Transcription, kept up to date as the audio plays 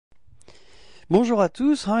Bonjour à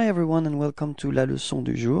tous, hi everyone and welcome to la leçon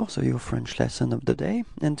du jour, so your French lesson of the day.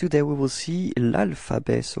 And today we will see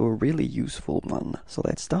l'alphabet, so a really useful one. So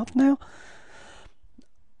let's start now.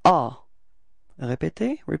 A.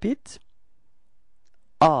 Répétez, repeat.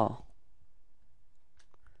 A.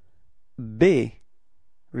 B.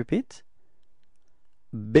 Repeat.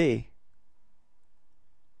 B.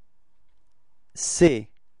 C.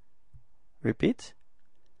 Repeat.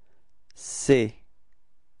 C.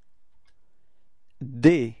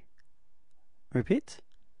 D. Repeat.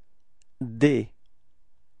 D.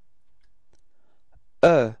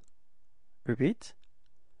 E. Repeat.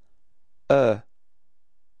 E.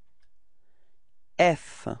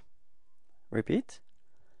 F. Repeat.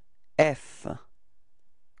 F.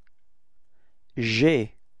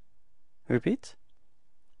 G. Repeat.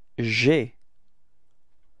 G.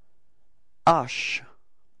 H.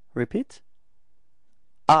 Repeat.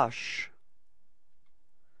 H.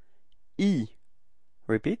 I.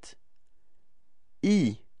 Repeat.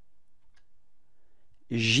 I.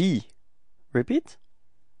 J. Repeat.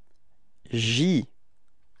 J.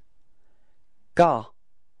 K.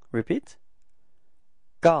 Repeat.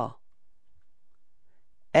 K.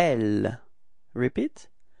 L. Repeat.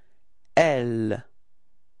 L.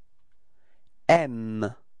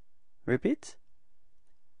 M. Repeat.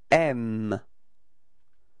 M.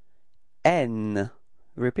 N.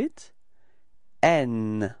 Repeat.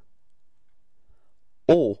 N.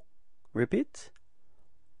 O. Repeat.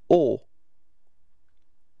 O.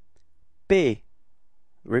 P.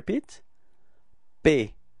 Repeat.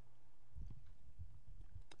 P.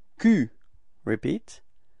 Q. Repeat.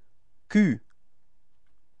 Q.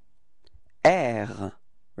 R.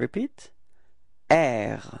 Repeat.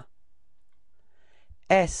 R.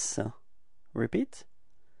 S. Repeat.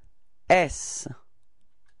 S.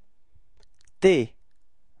 T.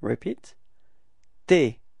 Repeat.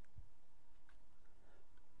 T.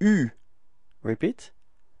 U. Repeat.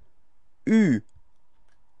 U.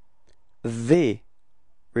 V.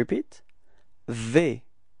 Repeat. V.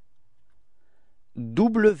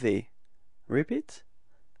 W. Repeat.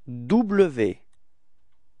 W.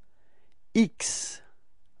 X.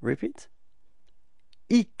 Repeat.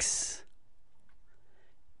 X.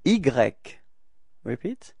 Y.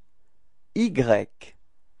 Repeat. Y.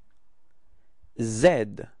 Z.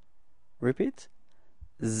 Repeat.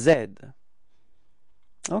 Z.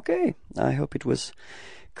 Okay, I hope it was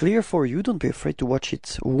clear for you. Don't be afraid to watch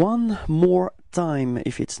it one more time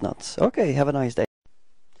if it's not. Okay, have a nice day.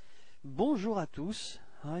 Bonjour à tous.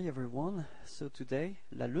 Hi everyone. So today,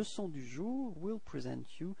 la leçon du jour will present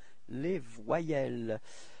you les voyelles.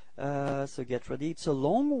 So get ready. It's a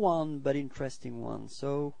long one, but interesting one.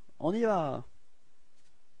 So, on y va.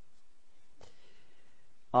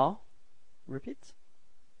 A. Repeat.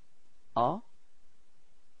 A.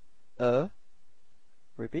 E.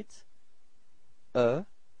 Repeat. E.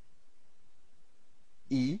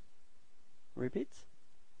 I. Repeat.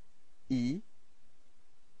 I.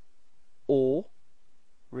 O.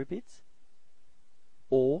 Repeat.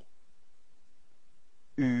 O.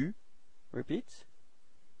 U. Repeat.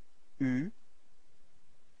 U.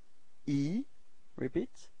 I.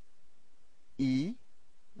 Repeat. I.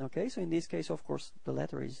 Okay, so in this case, of course, the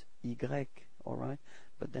letter is Y, alright?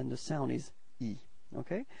 But then the sound is I,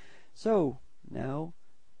 okay? So, now,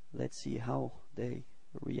 let's see how they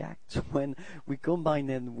react when we combine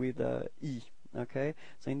them with I, okay?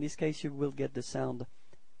 So in this case, you will get the sound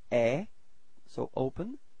E, so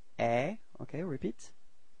open, E, okay, repeat.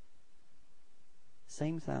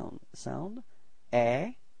 Same sound,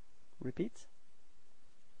 E, repeat.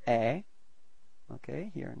 E,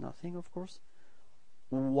 okay, here nothing, of course.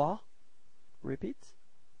 Wa, repeat.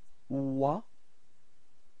 Wa.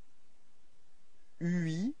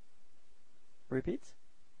 Ui, repeat.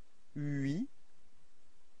 Ui.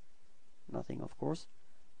 Nothing, of course.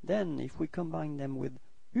 Then, if we combine them with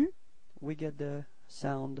U, we get the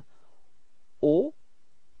sound O.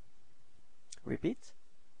 Repeat.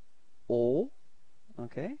 O.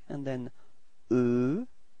 Okay, and then E.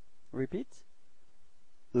 Repeat.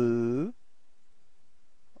 E.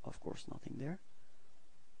 Of course, nothing there.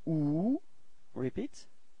 U. Repeat.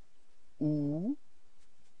 U.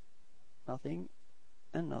 Nothing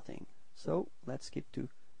and nothing. So let's skip to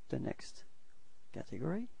the next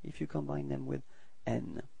category. If you combine them with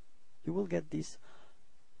N, you will get this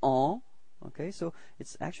en. Okay, so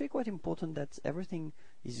it's actually quite important that everything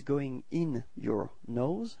is going in your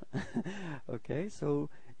nose. Okay, so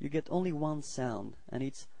you get only one sound, and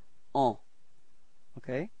it's en.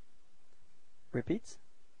 Okay, repeat.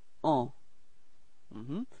 En.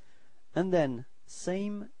 And then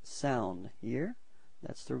same sound here,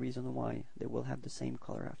 That's the reason why they will have the same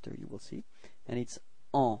color after, you will see. And it's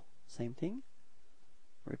en, same thing.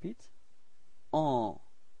 Repeat. En.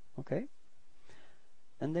 Okay?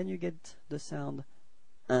 And then you get the sound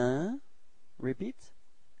un. Repeat.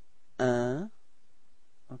 Un.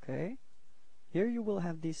 Okay? Here you will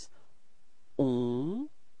have this on.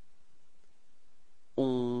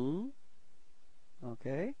 On.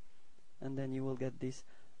 Okay? And then you will get this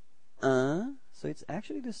un. So it's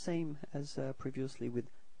actually the same as previously with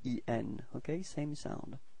en. Okay? Same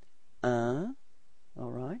sound. Un.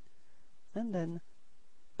 Alright? And then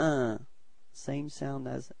un. Same sound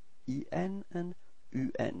as en and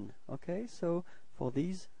un. Okay? So for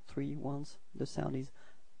these three ones, the sound is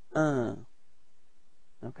un.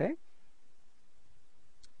 Okay?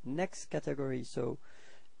 Next category, so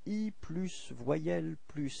I plus voyelle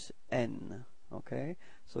plus N. Okay?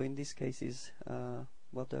 So in this case is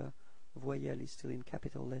well, the voyelle is still in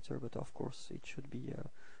capital letter, but of course it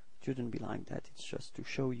shouldn't be like that. It's just to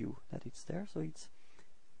show you that it's there. So it's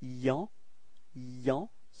yan, yan.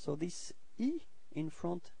 So this I in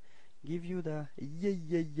front give you the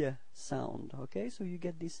y sound. Okay? So you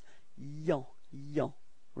get this yan, yan.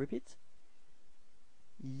 Repeat.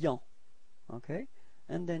 Yan. Okay?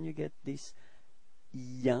 And then you get this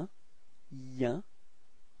yin, yin.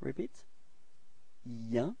 Repeat.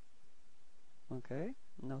 Yin. Okay?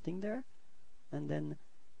 Nothing there. And then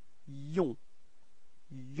yon,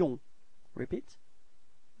 yon. Repeat.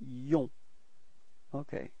 Yon.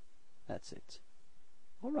 Okay. That's it.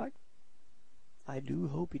 Alright. I do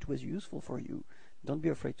hope it was useful for you. Don't be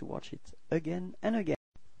afraid to watch it again and again.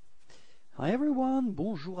 Hi everyone,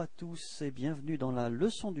 bonjour à tous et bienvenue dans la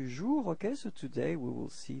leçon du jour. Okay, so today we will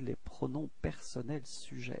see les pronoms personnels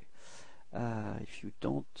sujets. If you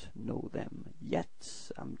don't know them yet,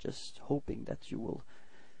 I'm just hoping that you will,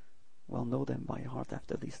 well, know them by heart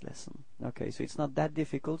after this lesson. Okay, so it's not that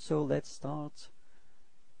difficult, so let's start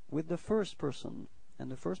with the first person. And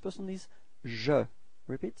the first person is je.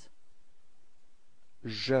 Repeat.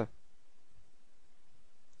 Je.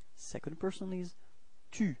 Second person is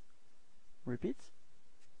tu. Repeat.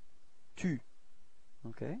 Tu.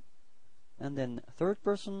 Okay. And then third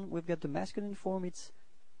person, we've got the masculine form, it's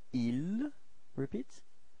il. Repeat.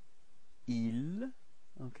 Il.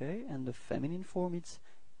 Okay. And the feminine form, it's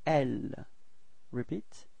elle.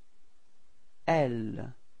 Repeat.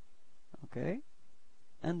 Elle. Okay.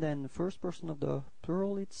 And then first person of the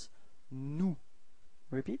plural, it's nous.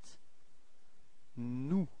 Repeat.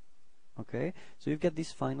 Nous. Okay, so you've got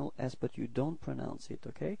this final S, but you don't pronounce it,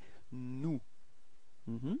 okay? Nous.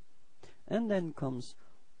 And then comes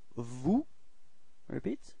vous.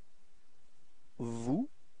 Repeat. Vous.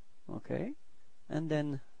 Okay. And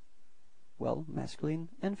then, well, masculine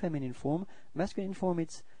and feminine form. Masculine form,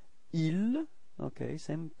 it's il. Okay,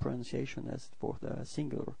 same pronunciation as for the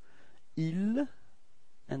singular. Il.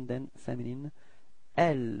 And then feminine,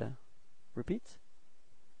 elle. Repeat.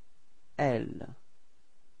 Elle.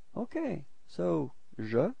 Okay, so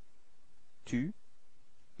je, tu,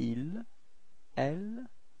 il, elle,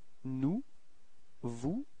 nous,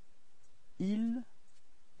 vous, il,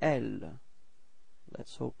 elle.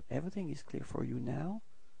 Let's hope everything is clear for you now.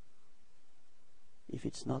 If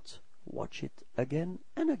it's not, watch it again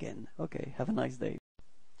and again. Okay, have a nice day.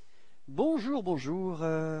 Bonjour, bonjour.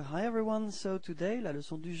 Hi everyone. So today, la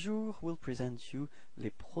leçon du jour will present you les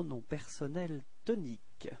pronoms personnels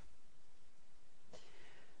toniques.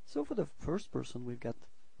 So for the first person, we've got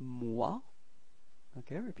moi.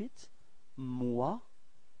 Okay, repeat. Moi.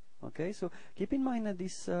 Okay, so keep in mind that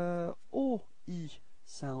this O-I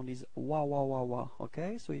sound is wa wa wa wa.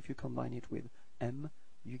 Okay, so if you combine it with M,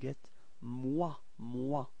 you get moi,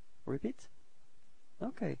 moi. Repeat.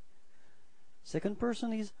 Okay. Second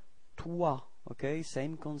person is toi. Okay,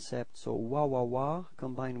 same concept. So wa wa wa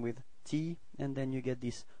combined with T, and then you get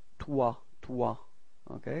this toi, toi.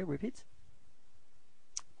 Okay, repeat.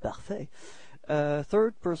 Parfait.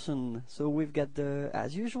 Third person, so we've got the,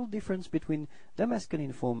 as usual, difference between the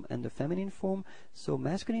masculine form and the feminine form. So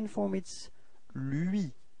masculine form, it's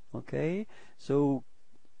lui, okay? So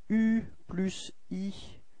U plus I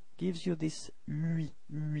gives you this lui,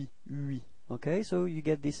 okay? So you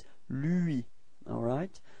get this lui,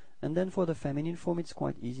 alright? And then for the feminine form, it's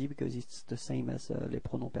quite easy because it's the same as les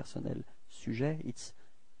pronoms personnels sujet, it's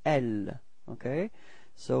elle, okay?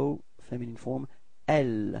 So feminine form,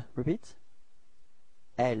 elle. Repeat.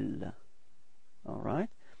 Elle. Alright.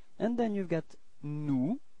 And then you've got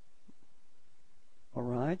nous.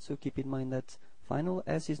 Alright. So keep in mind that final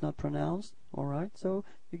S is not pronounced. Alright. So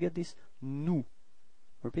you get this nous.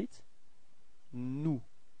 Repeat. Nous.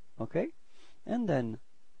 Okay. And then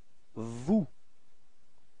vous.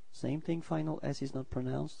 same thing, final S is not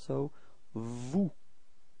pronounced, so vous.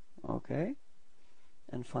 Okay?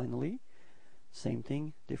 And finally, same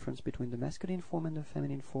thing, difference between the masculine form and the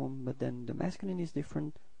feminine form, but then the masculine is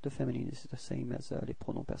different, the feminine is the same as les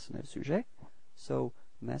pronoms personnels sujets. So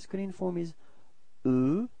masculine form is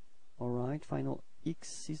eux, alright, final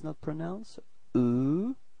X is not pronounced,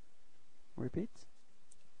 eux, repeat,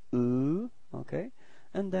 eux, okay,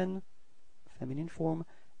 and then feminine form,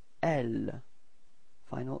 elle,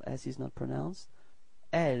 final S is not pronounced,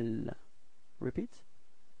 elle, repeat,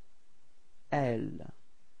 elle,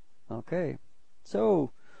 okay.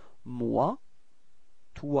 So, moi,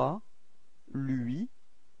 toi, lui,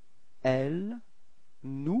 elle,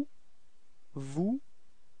 nous, vous,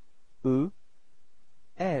 eux,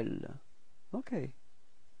 elle. Okay.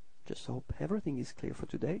 Just hope everything is clear for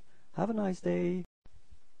today. Have a nice day.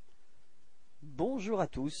 Bonjour à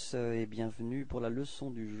tous et bienvenue pour la leçon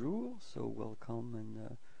du jour. So welcome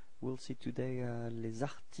and we'll see today les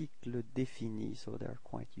articles définis. So they're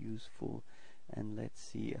quite useful. And let's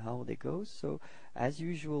see how they go. So, as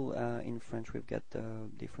usual, in French, we've got the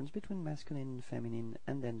difference between masculine and feminine,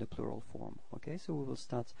 and then the plural form. Okay, so we will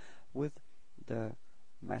start with the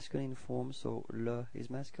masculine form. So, le is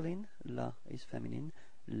masculine, la is feminine,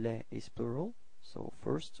 les is plural. So,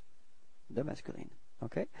 first, the masculine.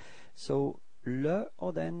 Okay, so le,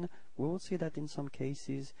 or then, we will see that in some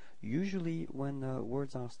cases, usually when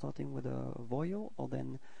words are starting with a voyelle, or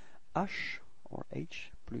then h, or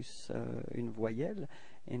H plus une voyelle.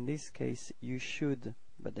 In this case you should,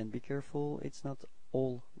 but then be careful, it's not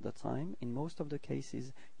all the time. In most of the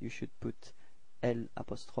cases you should put L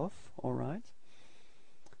apostrophe, alright?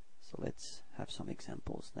 So let's have some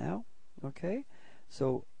examples now. Okay,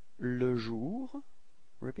 so le jour,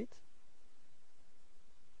 repeat,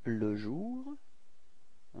 le jour,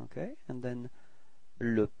 okay, and then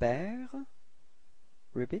le père,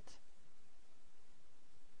 repeat,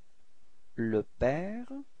 le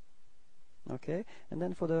père, okay, and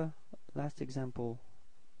then for the last example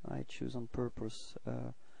I choose on purpose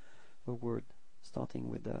a word starting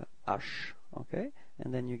with the H, okay,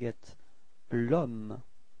 and then you get l'homme,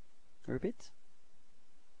 repeat,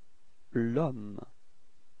 l'homme,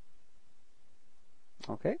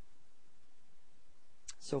 okay.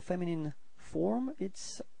 So feminine form,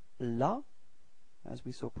 it's la, as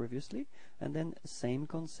we saw previously, and then same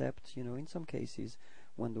concept, you know, in some cases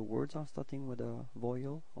when the words are starting with a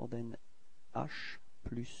voyelle, or then H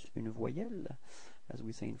plus une voyelle, as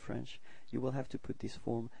we say in French, you will have to put this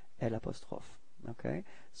form L apostrophe. Okay,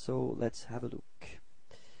 so let's have a look.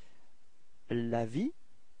 La vie,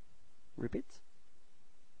 repeat,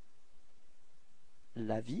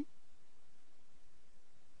 la vie,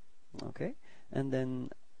 okay, and then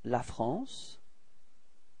la France,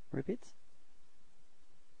 repeat,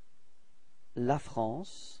 la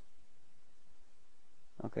France,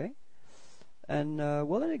 okay, and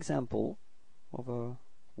well, an example of a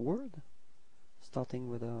word starting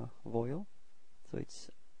with a voyelle, so it's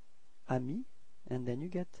ami, and then you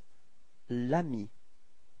get l'ami,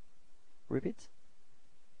 repeat,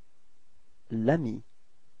 l'ami,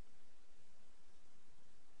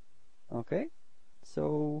 okay,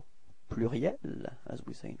 so pluriel, as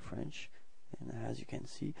we say in French, and as you can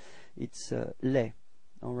see, it's les,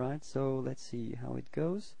 alright, so let's see how it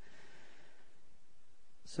goes.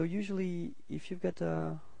 So usually, if you've got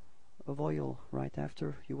a voyelle right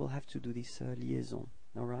after, you will have to do this liaison,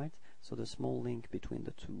 alright? So the small link between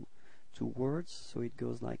the two words, so it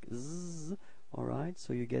goes like z, alright?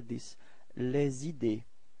 So you get this les idées.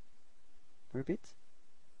 Repeat.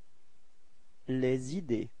 Les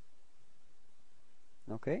idées.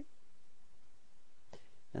 Okay?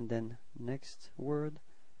 And then next word,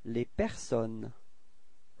 les personnes.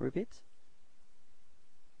 Repeat.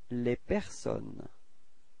 Les personnes.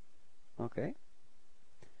 Okay.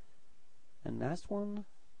 And last one,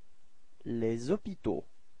 les hôpitaux.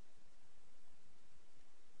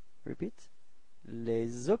 Repeat.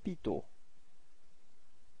 Les hôpitaux.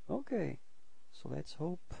 Okay. So let's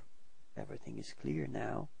hope everything is clear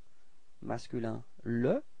now. Masculin,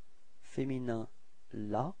 le. Féminin,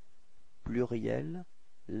 la. Pluriel,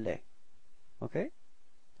 les. Okay?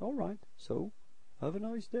 Alright. So, have a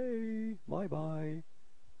nice day. Bye bye.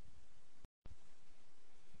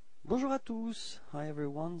 Bonjour à tous, hi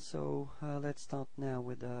everyone, so let's start now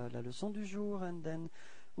with la leçon du jour, and then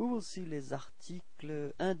we will see les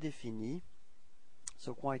articles indéfinis,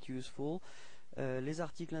 so quite useful. Les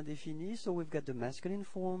articles indéfinis, so we've got the masculine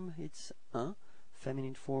form, it's un,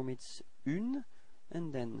 feminine form, it's une,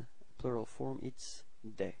 and then plural form, it's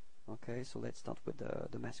des. Okay, so let's start with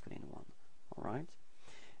the masculine one, alright?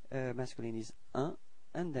 Masculine is un,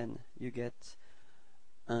 and then you get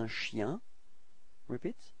un chien.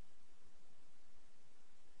 Repeat.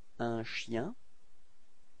 Un chien.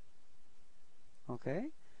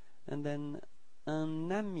 Okay. And then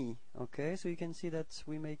un ami. Okay, so you can see that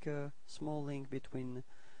we make a small link between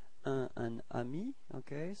un and ami.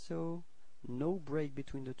 Okay, so no break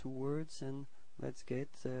between the two words, and let's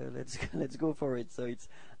let's go for it. So it's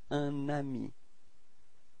un ami.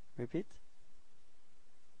 Repeat.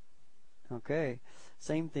 Okay,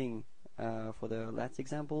 same thing for the last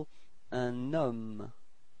example. Un homme.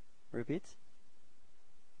 Repeat.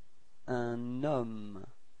 Un homme.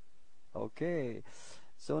 Okay,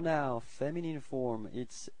 so now feminine form,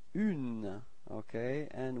 it's une. Okay,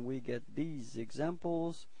 and we get these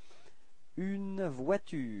examples. Une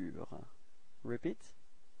voiture. Repeat.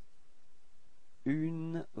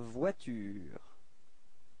 Une voiture.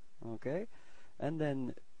 Okay, and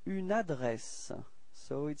then une adresse.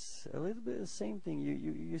 So it's a little bit the same thing.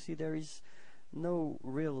 You see there is no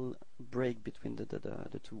real break between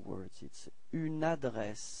the two words. It's une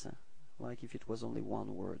adresse, like if it was only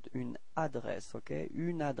one word. Une adresse, okay?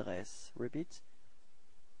 Une adresse. Repeat.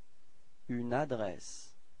 Une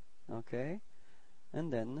adresse. Okay?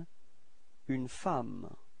 And then une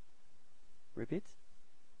femme. Repeat.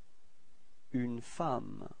 Une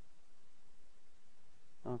femme.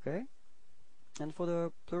 Okay? And for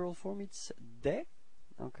the plural form it's des.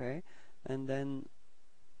 Okay? And then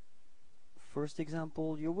first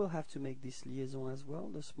example, you will have to make this liaison as well,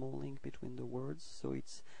 the small link between the words. So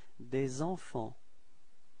it's des enfants.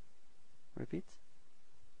 Repeat.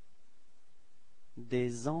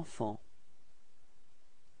 Des enfants.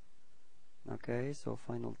 Okay, so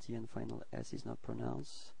final T and final S is not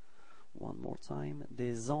pronounced. One more time.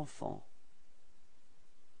 Des enfants.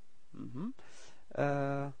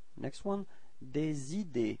 Next one. Des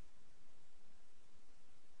idées.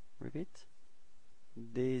 Repeat.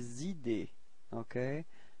 Des idées. Okay,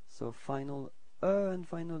 so final and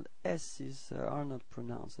final S are not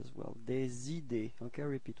pronounced as well. Des idées. Okay,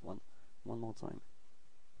 repeat one more time.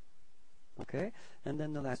 Okay, and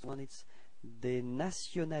then the last one, it's des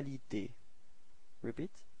nationalités.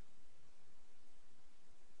 Repeat.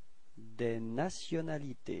 Des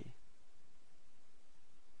nationalités.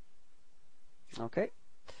 Okay,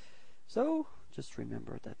 so just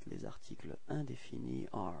remember that les articles indéfinis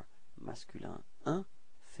are masculin un,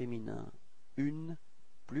 féminin une,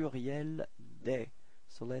 pluriel des.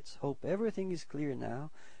 So let's hope everything is clear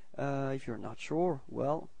now. If you're not sure,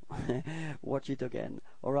 well, watch it again.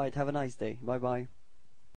 Alright, have a nice day. Bye bye.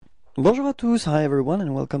 Bonjour à tous, hi everyone,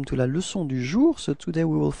 and welcome to la leçon du jour. So today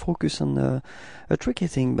we will focus on a tricky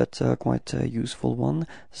thing, but quite a useful one.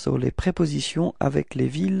 So les prépositions avec les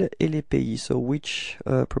villes et les pays. So which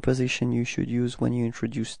preposition you should use when you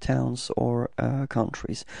introduce towns or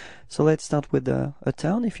countries. So let's start with a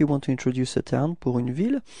town. If you want to introduce a town, pour une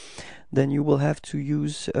ville, then you will have to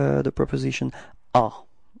use the preposition a.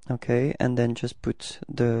 Okay, and then just put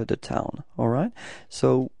the town. Alright,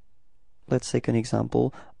 so let's take an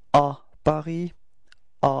example. A Paris,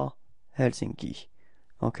 A Helsinki.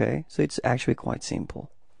 Okay, so it's actually quite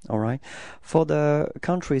simple. Alright, for the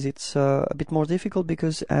countries it's a bit more difficult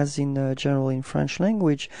because, as in general in French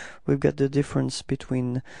language, we've got the difference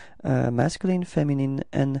between masculine, feminine,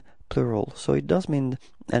 and plural. So it does mean,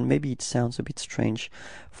 and maybe it sounds a bit strange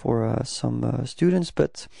for some students,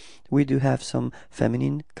 but we do have some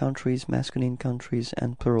feminine countries, masculine countries,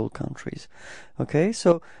 and plural countries. Okay,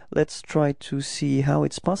 so let's try to see how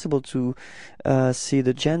it's possible to see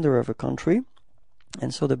the gender of a country.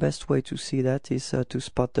 And so the best way to see that is to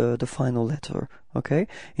spot the final letter. Okay,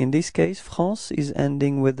 in this case France is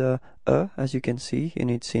ending with a as you can see, and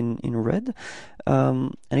it's in red,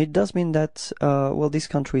 and it does mean that well, this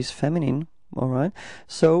country is feminine. Alright,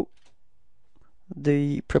 so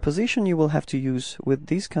the preposition you will have to use with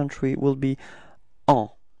this country will be en.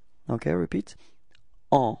 Okay, repeat,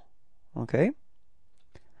 en. Okay,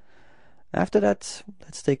 after that,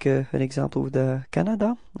 let's take an example with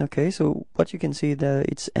Canada. Okay, so what you can see that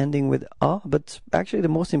it's ending with a, but actually the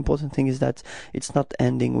most important thing is that it's not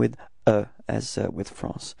ending with a as with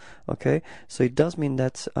France. Okay, so it does mean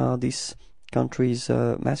that this country is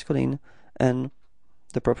masculine, and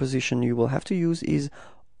the preposition you will have to use is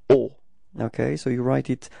o. Okay, so you write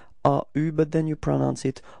it a-u, but then you pronounce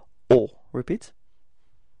it o. Repeat,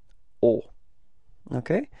 o.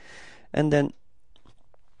 Okay, and then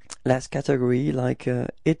last category, like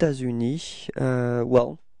États-Unis,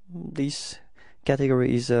 well, this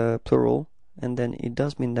category is plural, and then it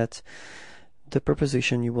does mean that the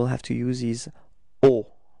preposition you will have to use is o.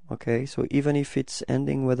 Okay, so even if it's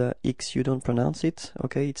ending with a x, you don't pronounce it.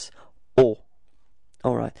 Okay, it's o.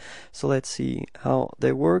 Alright, so let's see how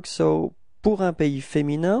they work. So pour un pays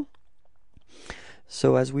féminin,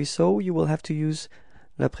 so as we saw, you will have to use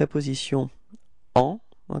la préposition en,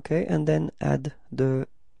 okay, and then add the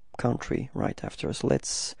country right after. So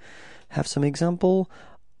let's have some example.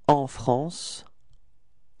 En France,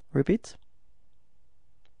 repeat.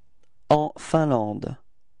 En Finlande,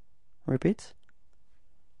 repeat.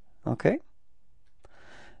 Okay.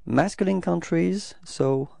 Masculine countries,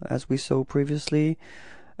 so as we saw previously,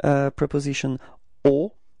 preposition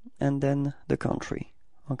au and then the country.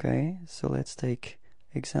 Okay, so let's take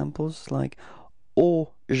examples like au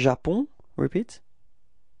Japon, repeat.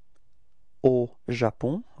 Au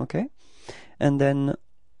Japon, okay. And then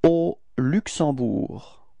au Luxembourg,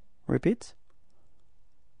 repeat.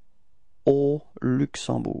 Au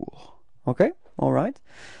Luxembourg. Okay, all right.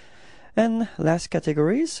 And last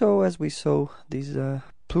category, so as we saw, these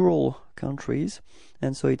plural countries,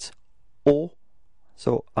 and so it's au,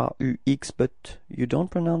 so AUX, but you don't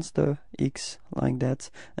pronounce the X like that,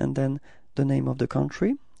 and then the name of the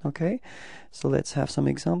country. Okay, so let's have some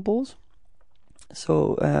examples.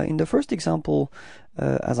 So in the first example,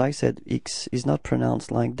 as I said, X is not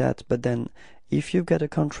pronounced like that, but then if you've got a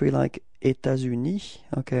country like États-Unis,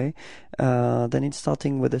 okay, then it's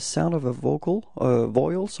starting with the sound of a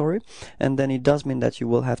vowel, sorry, and then it does mean that you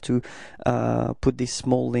will have to put this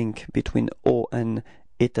small link between O and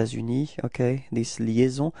États-Unis, okay, this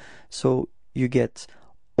liaison, so you get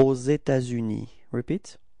aux États-Unis,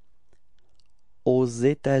 repeat, aux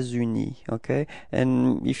États-Unis, okay,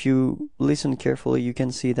 and if you listen carefully you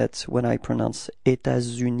can see that when I pronounce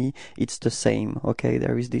États-Unis it's the same, okay,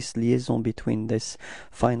 there is this liaison between this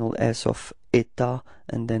final S of État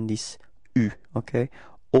and then this U, okay,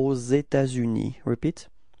 aux États-Unis, repeat,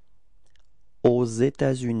 aux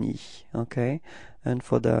États-Unis, okay, and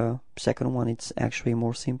for the second one it's actually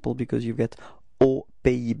more simple because you get aux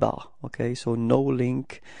Pays-Bas, okay, so no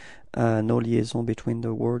link, no liaison between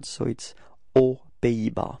the words, so it's aux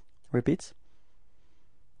Pays-Bas. Repeat.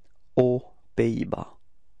 Aux Pays-Bas.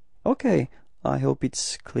 Okay, I hope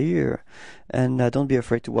it's clear. And don't be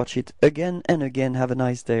afraid to watch it again and again. Have a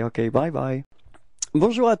nice day. Okay, bye-bye.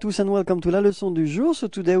 Bonjour à tous and welcome to la leçon du jour. So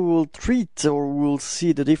today we will treat or we'll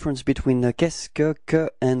see the difference between qu'est-ce que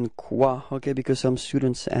and quoi. Okay, because some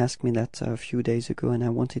students asked me that a few days ago and I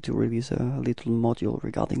wanted to release a little module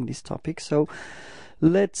regarding this topic. So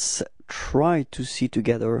let's try to see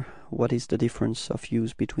together what is the difference of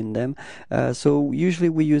use between them. So usually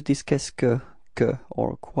we use this qu'est-ce que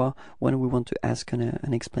or quoi when we want to ask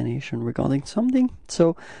an explanation regarding something.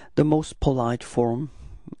 So the most polite form,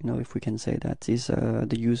 you know, if we can say that, is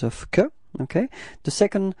the use of que. Okay. The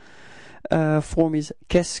second form is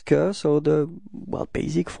qu'est-ce que, so the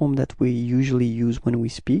basic form that we usually use when we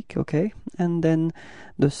speak. Okay. And then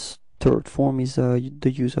the third form is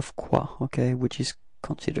the use of quoi. Okay, which is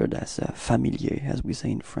considered as familier, as we say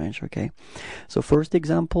in French. Okay, so first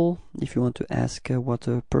example, if you want to ask what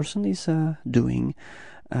a person is doing,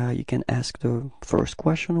 you can ask the first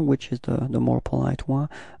question, which is the more polite one.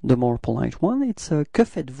 The more polite one, it's que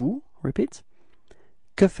faites-vous? Repeat.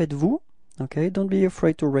 Que faites-vous? Okay, don't be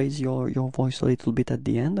afraid to raise your voice a little bit at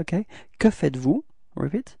the end. Okay, que faites-vous?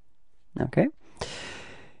 Repeat. Okay.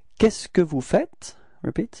 Qu'est-ce que vous faites?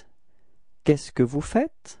 Repeat. Qu'est-ce que vous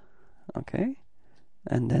faites? Okay.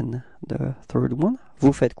 And then the third one,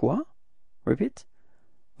 vous faites quoi? Repeat.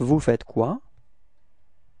 Vous faites quoi?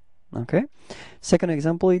 Okay. Second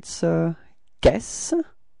example, it's qu'est-ce?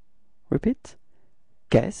 Repeat.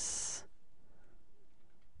 Qu'est-ce?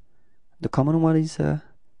 The common one is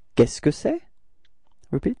qu'est-ce que c'est?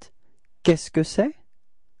 Repeat. Qu'est-ce que c'est?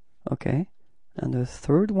 Okay. And the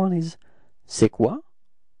third one is c'est quoi?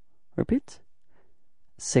 Repeat.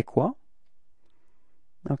 C'est quoi?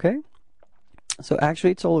 Okay. So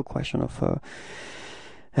actually it's all a question of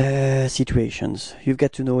situations. You've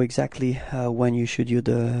got to know exactly when you should use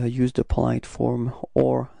the polite form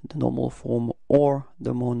or the normal form or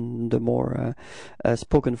the more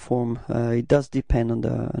spoken form. It does depend on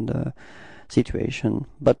the situation,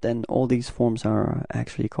 but then all these forms are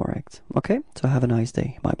actually correct. Okay, so have a nice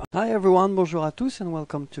day. Bye bye. Hi everyone, bonjour à tous and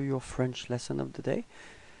welcome to your French lesson of the day.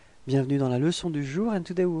 Bienvenue dans la leçon du jour, and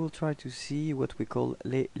today we will try to see what we call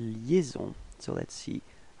les liaisons. So let's see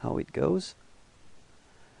how it goes.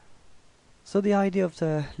 So the idea of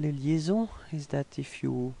the les liaisons is that if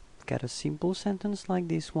you get a simple sentence like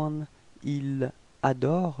this one, il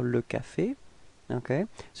adore le café, okay,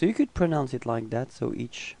 so you could pronounce it like that, so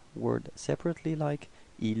each word separately, like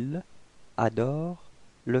il adore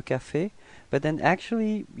le café, but then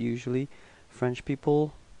actually, usually, French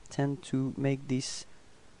people tend to make this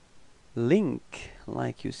link,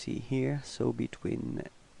 like you see here, so between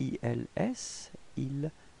ILS,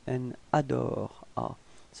 il and adore are.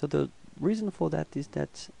 So the reason for that is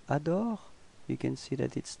that adore, you can see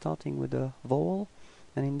that it's starting with a vowel,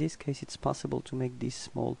 and in this case it's possible to make this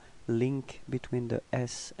small link between the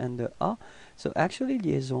S and the A. So actually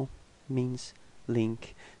liaison means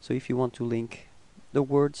link. So if you want to link the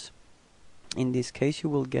words, in this case you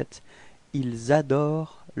will get ils adorent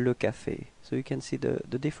le café. So you can see the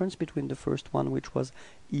difference between the first one, which was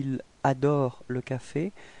ils adorent le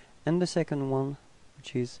café, and the second one,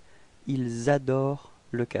 which is ils adorent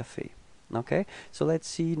le café. Okay, so let's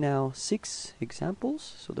see now 6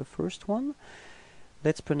 examples. So the first one,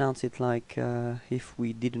 let's pronounce it like if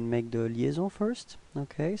we didn't make the liaison first.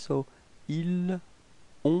 Okay, so ils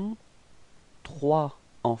ont 3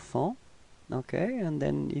 enfants. Okay, and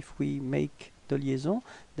then if we make the liaison,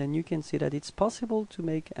 then you can see that it's possible to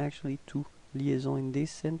make actually 2 liaisons in this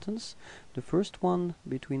sentence. The first one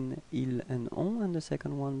between il and on, and the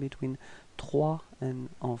second one between 3 and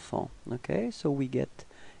enfants. Okay, so we get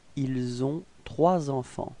ils ont 3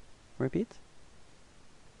 enfants. Repeat.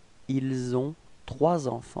 Ils ont 3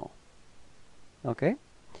 enfants. Okay.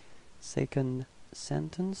 Second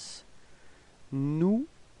sentence. Nous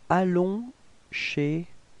allons chez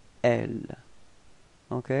elle.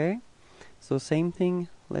 Okay. So same thing.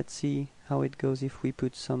 Let's see how it goes if we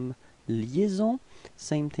put some liaison.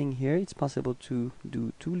 Same thing here. It's possible to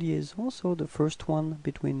do 2 liaisons. So the first one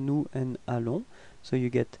between nous and allons. So you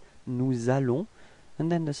get nous allons.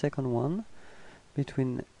 And then the second one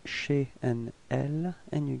between chez and elle,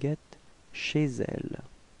 and you get chez elle.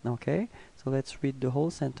 Okay, so let's read the whole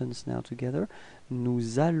sentence now together.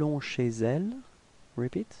 Nous allons chez elle.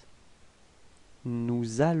 Repeat.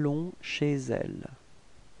 Nous allons chez elle.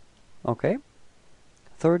 Okay.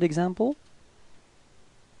 Third example.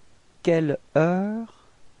 Quelle heure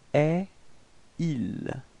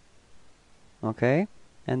est-il? Okay,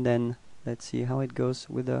 and then let's see how it goes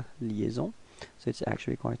with a liaison. So it's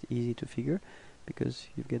actually quite easy to figure because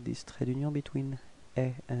you get this trait d'union between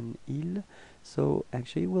est and il. So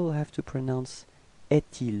actually we'll have to pronounce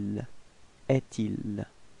est-il, est-il.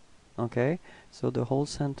 Okay, so the whole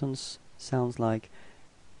sentence sounds like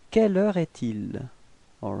quelle heure est-il?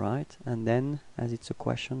 Alright, and then as it's a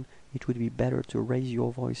question, it would be better to raise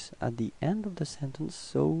your voice at the end of the sentence,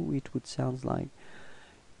 so it would sound like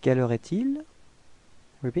quelle heure est-il?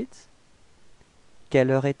 Repeat.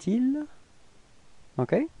 Quelle heure est-il?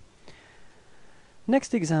 Okay.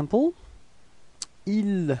 Next example.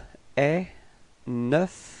 Il est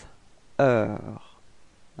 9 heures.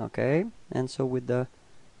 Okay. And so with the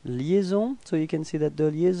liaison, so you can see that the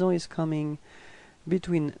liaison is coming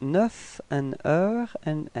between 9 and heure,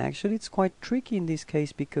 and actually it's quite tricky in this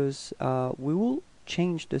case because we will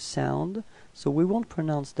change the sound, so we won't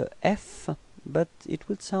pronounce the F, but it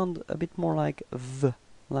will sound a bit more like V,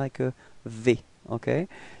 like a V. Okay,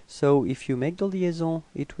 so if you make the liaison,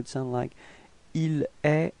 it would sound like il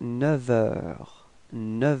est 9 heures.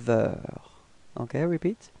 9 heures. Okay,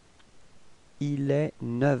 repeat. Il est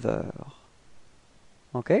 9 heures.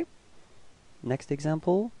 Okay. Next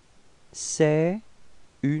example. C'est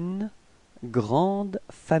une grande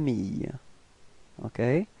famille.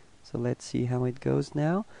 Okay, so let's see how it goes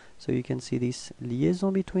now. So you can see this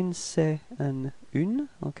liaison between c'est and une.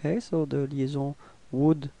 Okay, so the liaison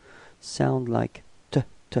would sound like t,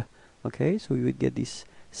 t. Okay, so you would get this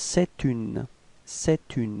c'est une.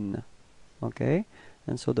 Okay,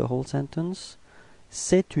 and so the whole sentence,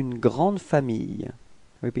 c'est une grande famille.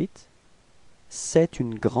 Repeat. C'est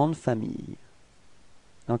une grande famille.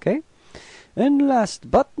 Okay, and last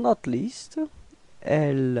but not least,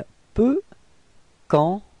 elle peut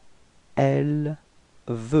quand elle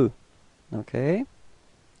veut. Okay,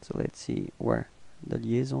 so let's see where the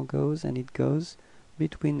liaison goes, and it goes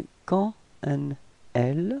between quand and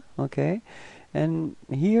elle. Okay, and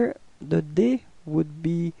here the D would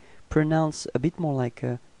be pronounced a bit more like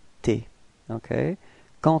a T. Okay,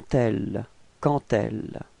 quand elle.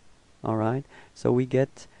 Alright, so we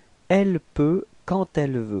get elle peut quand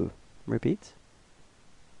elle veut. Repeat.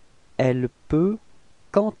 Elle peut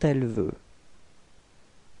quand elle veut.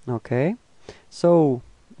 Okay, so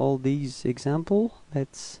all these examples,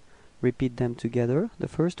 let's repeat them together. The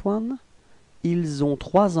first one, ils ont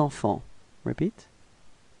 3 enfants. Repeat.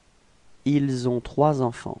 Ils ont 3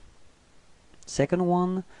 enfants. Second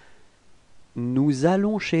one, nous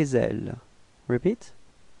allons chez elle. Repeat.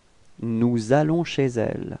 Nous allons chez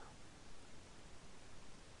elle.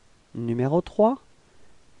 Numéro 3,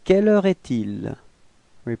 quelle heure est-il?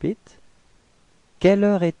 Repeat. Quelle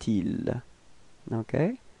heure est-il? Ok.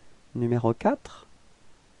 Numéro 4,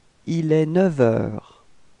 il est 9 heures.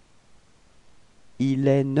 Il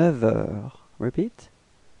est 9 heures. Repeat.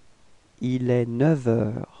 Il est 9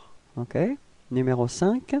 heures. Ok. Numéro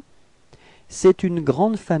 5. C'est une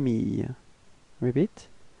grande famille. Repeat.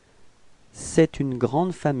 C'est une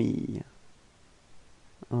grande famille.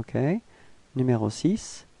 Ok. Numéro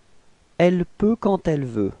 6. Elle peut quand elle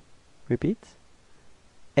veut. Repeat.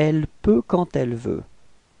 Elle peut quand elle veut.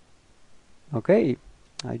 Okay.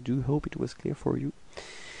 I do hope it was clear for you.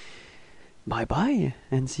 Bye bye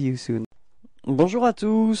and see you soon. Bonjour à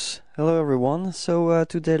tous. Hello everyone. So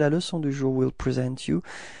today la leçon du jour will present you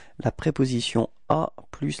la préposition a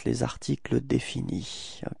plus les articles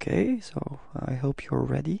définis. Okay. So I hope you're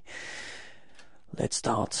ready. Let's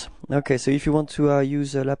start. Okay. So if you want to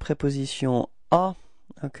use la préposition a,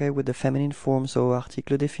 okay, with the feminine form, so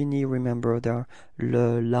article défini, remember there are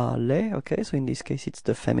le, la, les, okay, so in this case it's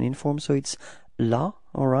the feminine form, so it's la,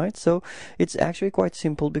 alright, so it's actually quite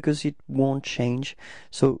simple because it won't change,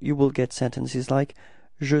 so you will get sentences like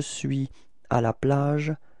je suis à la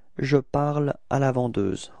plage, je parle à la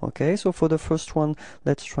vendeuse, okay, so for the first one,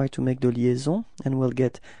 let's try to make the liaison, and we'll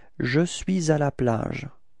get je suis à la plage,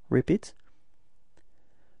 repeat,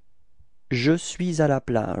 je suis à la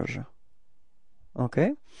plage.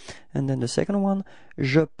 Okay, and then the second one,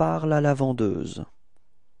 je parle à la vendeuse.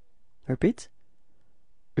 Repeat.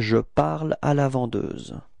 Je parle à la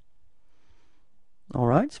vendeuse. All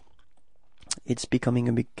right. It's becoming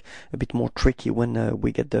a bit more tricky when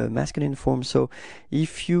we get the masculine form. So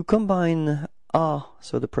if you combine a,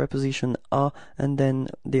 so the preposition a, and then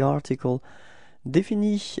the article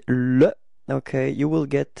défini le, okay, you will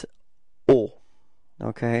get o.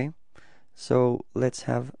 Okay. So let's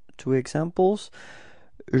have two examples.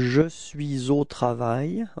 Je suis au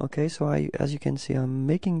travail. Okay, so as you can see, I'm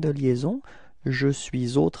making the liaison. Je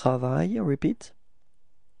suis au travail. Repeat.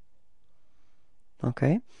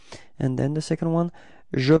 Okay. And then the second one.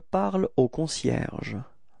 Je parle au concierge.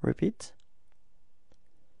 Repeat.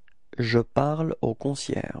 Je parle au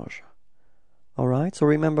concierge. Alright, so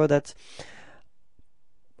remember that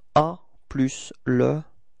a plus le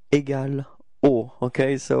égale o.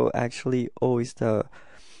 Okay, so actually o is the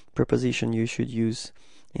preposition you should use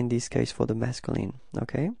in this case for the masculine,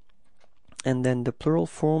 okay? And then the plural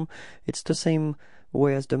form, it's the same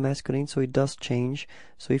way as the masculine, so it does change.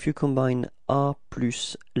 So if you combine a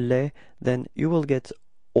plus les, then you will get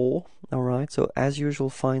o, alright? So as usual,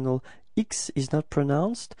 final x is not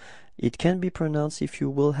pronounced. It can be pronounced if you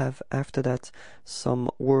will have after that some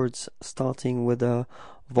words starting with a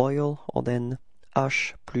vowel or then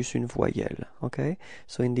h plus une voyelle, okay?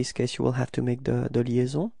 So in this case, you will have to make the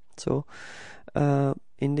liaison. So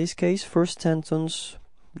in this case, first sentence,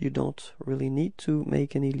 you don't really need to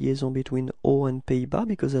make any liaison between O and Pays-Bas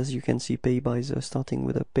because as you can see, Pays-Bas is starting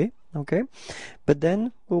with a P, okay? But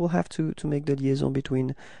then we will have to make the liaison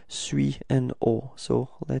between suis and O. So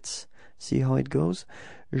let's see how it goes.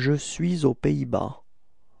 Je suis aux Pays-Bas.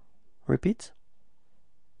 Repeat.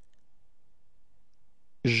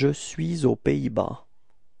 Je suis aux Pays-Bas.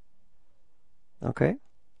 Okay?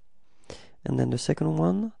 And then the second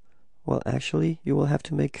one, well, actually, you will have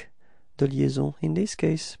to make the liaison, in this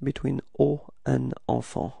case, between au and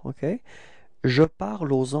enfant, okay? Je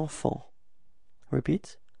parle aux enfants.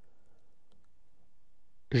 Repeat.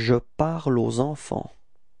 Je parle aux enfants.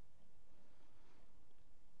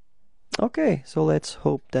 Okay, so let's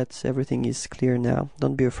hope that everything is clear now.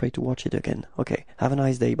 Don't be afraid to watch it again. Okay, have a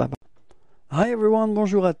nice day. Bye-bye. Hi everyone,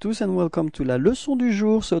 bonjour à tous and welcome to la leçon du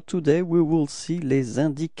jour. So today we will see les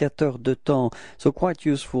indicateurs de temps. So quite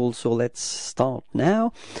useful, so let's start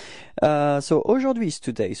now. So aujourd'hui is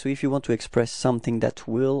today, so if you want to express something that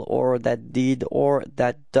will or that did or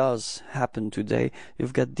that does happen today,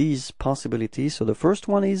 you've got these possibilities. So the first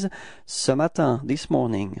one is ce matin, this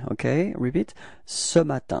morning, okay? Repeat, ce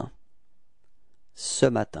matin. Ce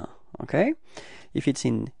matin, okay? If it's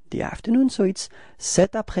in the afternoon, so it's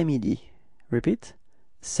cet après-midi. Repeat,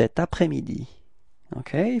 cet après-midi.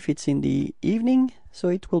 Okay, if it's in the evening, so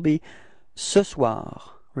it will be ce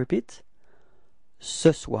soir. Repeat,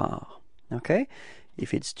 ce soir. Okay,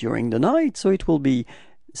 if it's during the night, so it will be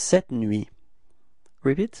cette nuit.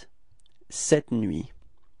 Repeat, cette nuit.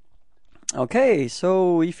 Okay,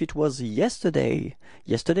 so if it was yesterday,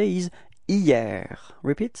 yesterday is hier.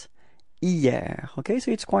 Repeat, hier. Okay,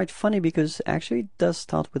 so it's quite funny because actually it does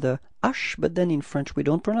start with a H, but then in French we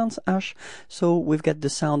don't pronounce H, so we've got the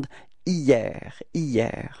sound hier,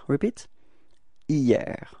 hier. Repeat,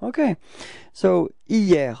 hier. Okay, so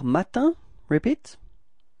hier matin, repeat,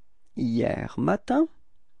 hier matin.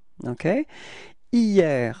 Okay,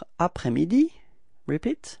 hier après-midi,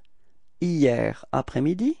 repeat, hier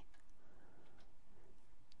après-midi.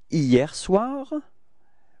 Hier soir,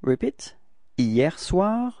 repeat, hier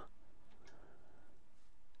soir.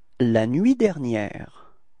 la nuit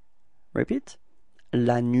dernière. Repeat.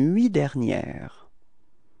 La nuit dernière.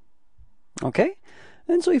 Okay?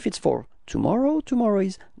 And so if it's for tomorrow, tomorrow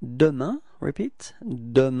is demain. Repeat.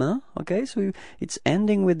 Demain. Okay? So it's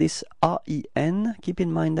ending with this A-I-N. Keep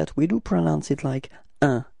in mind that we do pronounce it like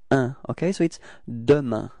un. Okay? So it's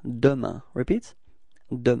demain. Demain. Repeat.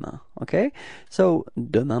 Demain. Okay? So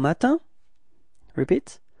demain matin.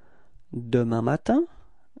 Repeat. Demain matin.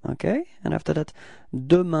 Okay? And after that,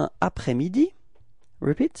 demain après-midi.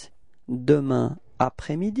 Repeat. Demain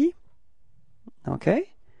après-midi.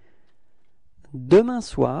 Okay? Demain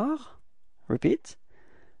soir. Repeat.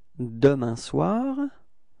 Demain soir.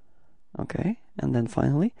 Okay? And then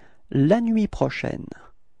finally, la nuit prochaine.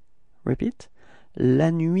 Repeat. La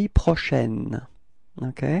nuit prochaine.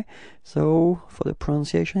 Okay? So, for the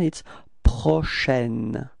pronunciation, it's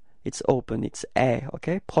prochaine. It's open, it's a,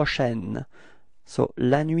 okay? Prochaine. So,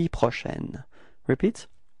 la nuit prochaine. Repeat.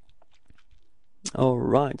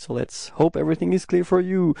 Alright, so let's hope everything is clear for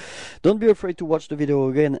you. Don't be afraid to watch the video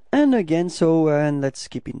again and again, and let's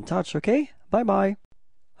keep in touch, okay? Bye bye.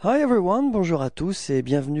 Hi everyone, bonjour à tous et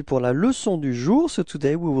bienvenue pour la leçon du jour. So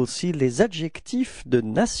today we will see les adjectifs de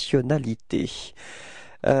nationalité.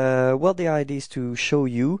 Well, the idea is to show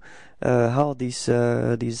you how these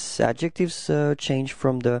adjectives change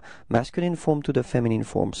from the masculine form to the feminine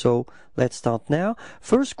form. So let's start now.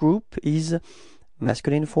 First group is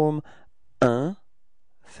masculine form un,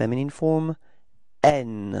 feminine form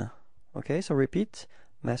n. Okay, so repeat.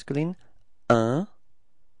 Masculine un,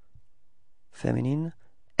 feminine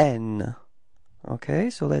n. Okay,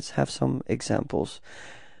 so let's have some examples.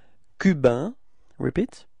 Cubain,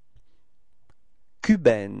 repeat.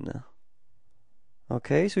 Cubaine.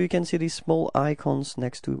 Okay, so you can see these small icons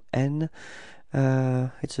next to N.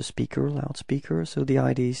 It's a speaker, loudspeaker, so the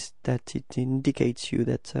idea is that it indicates you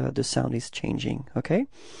that the sound is changing. Okay,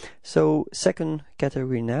 so second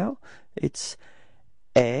category now, it's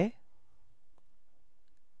est,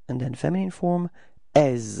 and then feminine form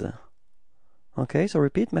est. Okay, so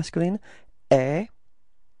repeat, masculine est,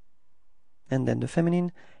 and then the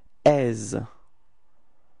feminine est.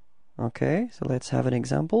 Okay, so let's have an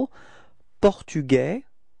example. Portugais,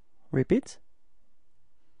 repeat.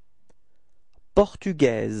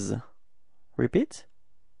 Portugaise, repeat.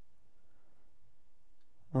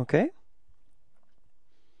 Okay.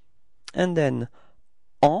 And then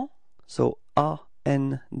en, so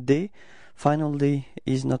A-N-D, final D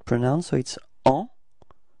is not pronounced, so it's en,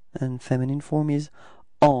 and feminine form is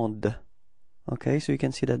and. Okay, so you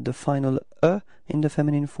can see that the final E in the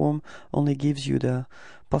feminine form only gives you the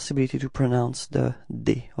possibility to pronounce the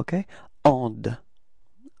D, okay? And.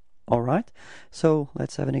 Alright, so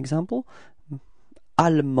let's have an example.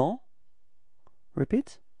 Allemand,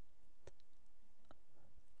 repeat.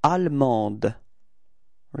 Allemande,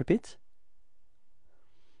 repeat.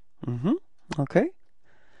 Okay.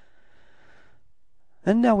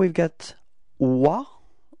 And now we've got oie.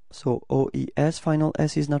 So O-E-S, final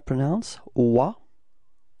S is not pronounced. Oie.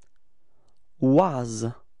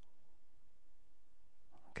 Oise.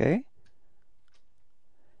 Okay.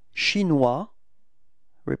 Chinois.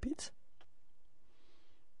 Repeat.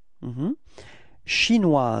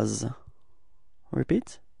 Chinoise.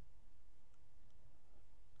 Repeat.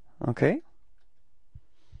 Okay.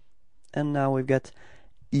 And now we've got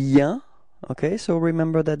ien. Okay, so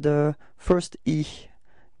remember that the first I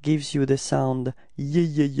gives you the sound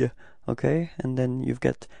y, okay? And then you've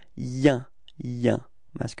got yen,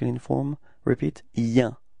 masculine form, repeat,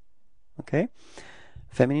 yen, okay?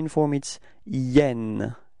 Feminine form, it's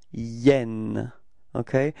yen,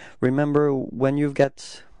 okay? Remember, when you've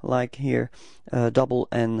got, like here, double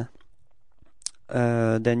N,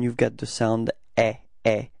 then you've got the sound e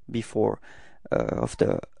before of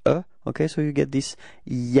the okay? So you get this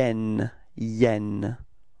yen,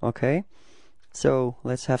 okay? So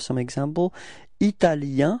let's have some example.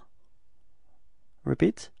 Italien,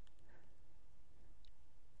 repeat.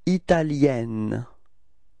 Italienne,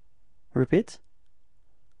 repeat.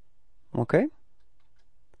 Okay.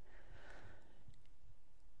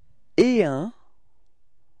 Et un,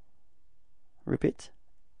 repeat.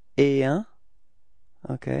 Et un,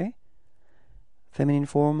 okay. Feminine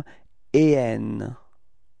form, en.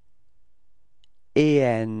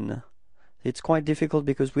 En. It's quite difficult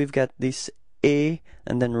because we've got this A,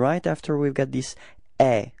 and then right after we've got this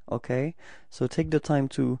E, okay? So take the time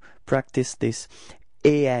to practice this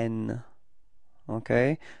en,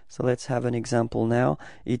 okay? So let's have an example now.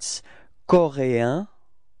 It's coréen,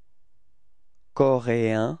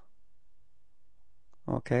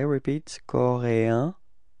 okay, repeat, coréen.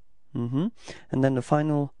 And then the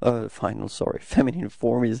feminine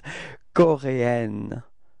form is coréenne,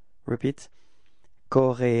 repeat,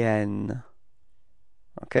 coréenne.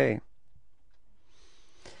 Okay.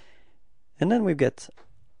 And then we get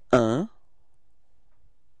un.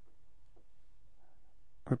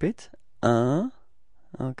 Repeat, un.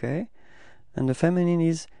 Okay. And the feminine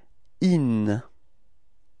is in.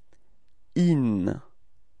 In.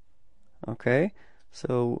 Okay.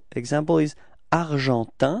 So example is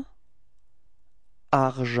argentin.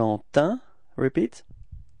 Argentin. Repeat.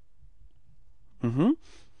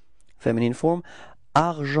 Feminine form,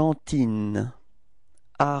 Argentine.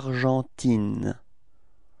 Argentine.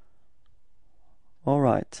 All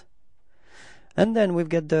right. And then we've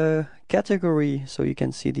got the category, so you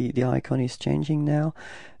can see the icon is changing now,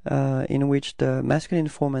 in which the masculine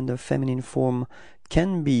form and the feminine form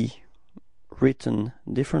can be written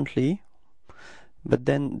differently, but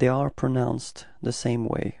then they are pronounced the same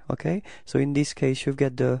way, okay? So in this case, you've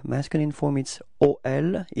got the masculine form, it's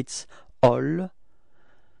OL, it's OL,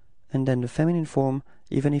 and then the feminine form,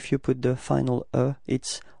 even if you put the final E,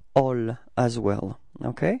 it's OL as well,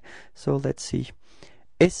 okay? So let's see.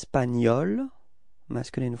 Espagnol,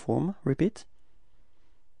 masculine form, repeat.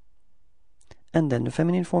 And then the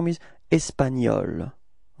feminine form is espagnol,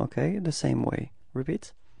 okay? The same way,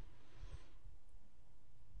 repeat.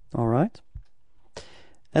 All right.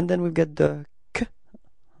 And then we've got the K,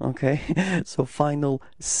 okay? So final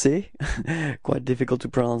C, quite difficult to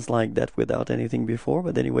pronounce like that without anything before,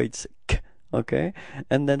 but anyway, it's K, okay?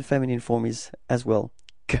 And then feminine form is as well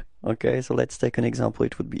K, okay? So let's take an example.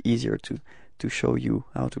 It would be easier to show you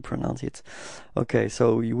how to pronounce it. Okay,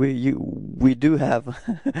 so we do have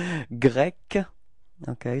grec,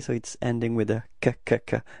 okay? So it's ending with a K, K,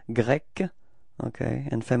 K, grec, okay?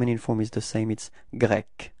 And feminine form is the same, it's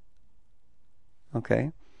grec,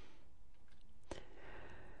 okay?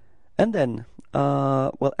 And then,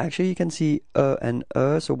 well, actually you can see and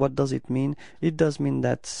so what does it mean? It does mean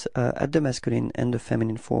that at the masculine and the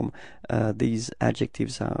feminine form, these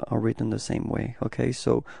adjectives are written the same way, okay?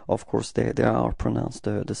 So, of course, they are pronounced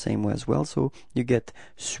the same way as well. So you get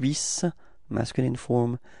Suisse, masculine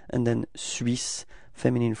form, and then Suisse,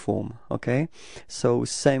 feminine form, okay? So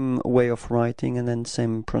same way of writing and then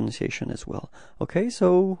same pronunciation as well, okay?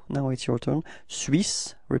 So now it's your turn.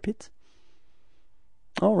 Suisse, repeat.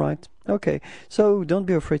 All right, okay. So don't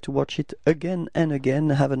be afraid to watch it again and again.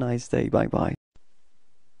 Have a nice day. Bye bye.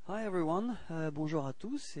 Hi everyone, bonjour à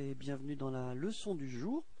tous et bienvenue dans la leçon du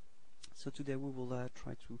jour. So today we will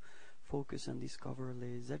try to focus and discover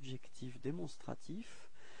les adjectifs démonstratifs.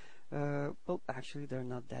 Well, actually they're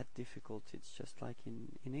not that difficult. It's just like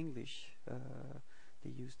in English. They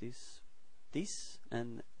use this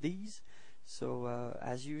and these. So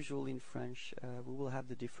as usual in French, we will have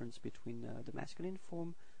the difference between the masculine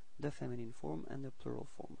form, the feminine form, and the plural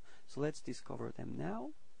form. So let's discover them now.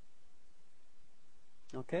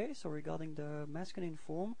 Okay, so regarding the masculine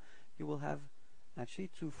form, you will have actually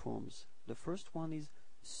two forms. The first one is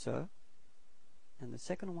se, and the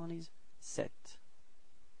second one is set.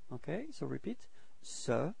 Okay, so repeat,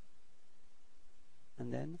 se,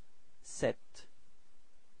 and then set.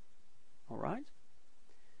 All right?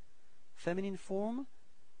 Feminine form,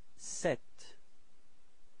 set.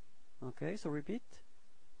 Okay, so repeat,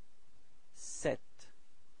 set.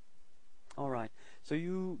 Alright, so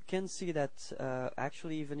you can see that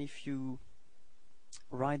actually even if you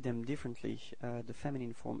write them differently, the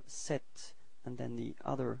feminine form, set, and then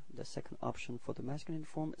the second option for the masculine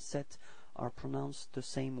form, set, are pronounced the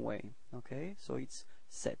same way. Okay, so it's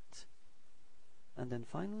set. And then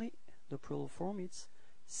finally, the plural form, it's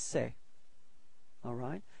se.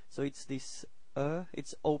 Alright, so it's this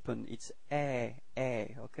it's open, it's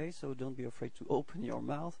okay? So don't be afraid to open your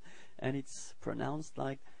mouth, and it's pronounced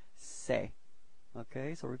like se.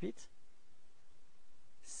 Okay, so repeat,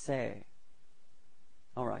 se.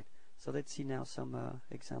 Alright, so let's see now some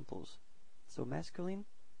examples. So masculine,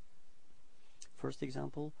 first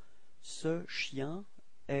example, ce chien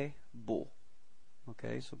est beau.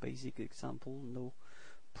 Okay, so basic example, no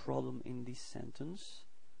problem in this sentence.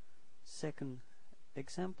 Second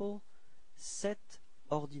example, cet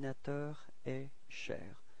ordinateur est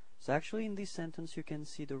cher. So actually in this sentence you can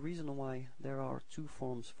see the reason why there are two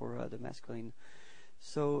forms for the masculine.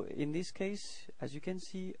 So in this case, as you can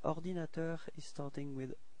see, ordinateur is starting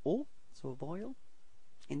with O, so vowel.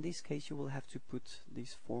 In this case you will have to put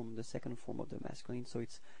this form, the second form of the masculine, so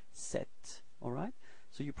it's cet. Alright?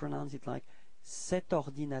 So you pronounce it like cet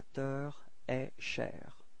ordinateur est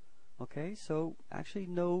cher. Okay, so actually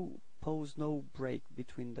no pause, no break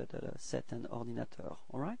between the set and ordinateur.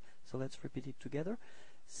 Alright, so let's repeat it together.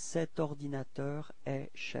 Cet ordinateur est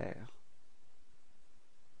cher.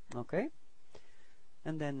 Okay,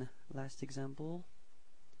 and then last example,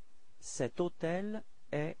 cet hôtel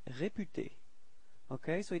est réputé.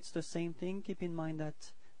 Okay, so it's the same thing. Keep in mind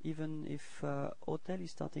that even if hotel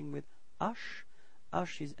is starting with H,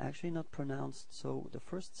 H is actually not pronounced, so the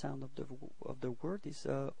first sound of the word is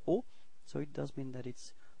O, so it does mean that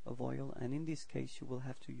it's a vowel, and in this case you will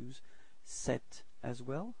have to use cet as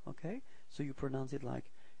well, okay? So you pronounce it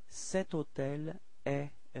like cet hôtel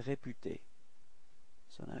est réputé.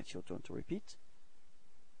 So now it's your turn to repeat.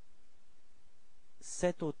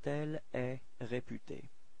 Cet hôtel est réputé.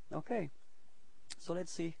 Okay, so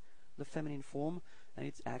let's see the feminine form, and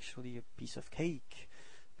it's actually a piece of cake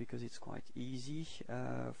because it's quite easy.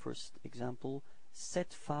 First example,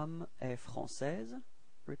 cette femme est française.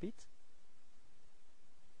 Repeat.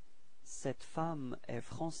 Cette femme est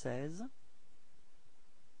française.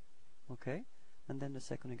 Okay, and then the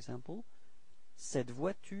second example, cette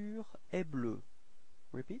voiture est bleue.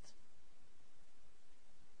 Repeat.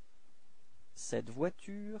 Cette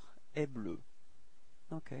voiture est bleue.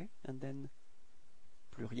 Okay, and then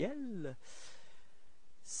pluriel.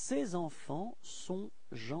 Ces enfants sont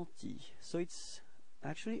gentils. So it's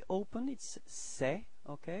actually open, it's c'est,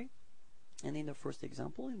 okay? And in the first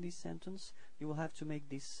example, in this sentence, you will have to make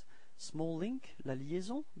this small link, la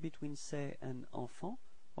liaison between c'est and enfant,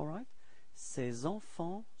 alright? Ces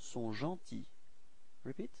enfants sont gentils.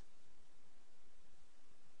 Repeat.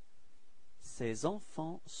 Ces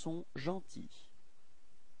enfants sont gentils.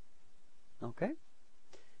 Okay?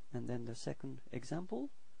 And then the second example,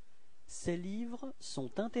 ces livres sont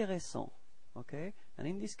intéressants. Okay? And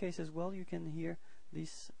in this case as well, you can hear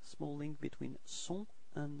this small link between sont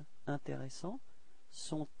and intéressant.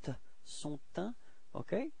 Sont, un.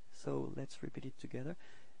 Okay? So let's repeat it together.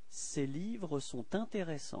 Ces livres sont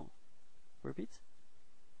intéressants. Repeat.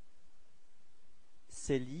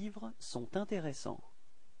 Ces livres sont intéressants.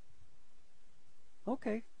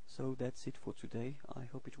 Okay, so that's it for today. I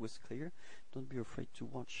hope it was clear. Don't be afraid to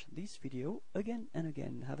watch this video again and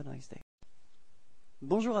again. Have a nice day.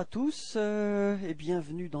 Bonjour à tous et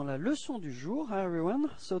bienvenue dans la leçon du jour. Hi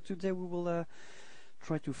everyone. So today we will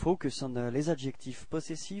try to focus on les adjectifs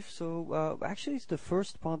possessive. So actually it's the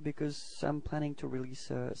first part because I'm planning to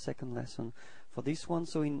release a second lesson for this one.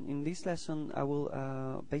 So in this lesson I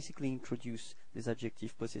will basically introduce this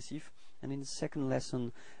adjective possessive, and in the second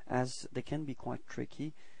lesson, as they can be quite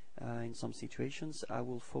tricky in some situations, I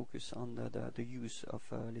will focus on the use of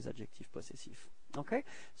les adjectifs possessive. Okay,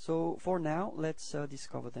 so for now let's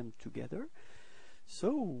discover them together.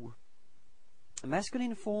 So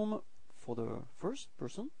masculine form for the first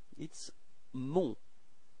person, it's mon.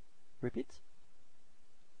 Repeat.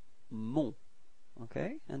 Mon.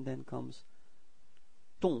 Okay, and then comes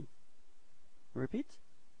ton. Repeat.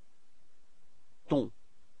 Ton.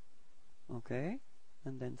 Okay,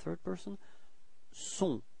 and then third person,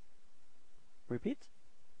 son. Repeat.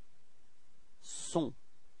 Son.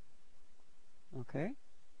 Okay,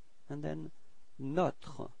 and then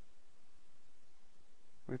notre.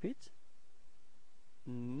 Repeat.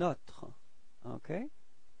 Notre. Okay,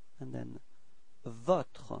 and then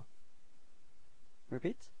votre.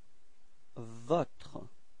 Repeat. Votre.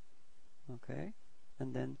 Okay,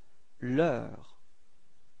 and then leur.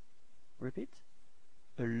 Repeat.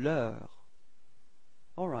 Leur.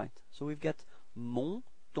 Alright, so we've got mon,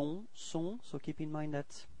 ton, son, so keep in mind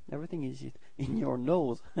that everything is in your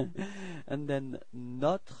nose. And then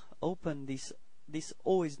notre, open, this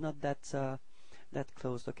O is not that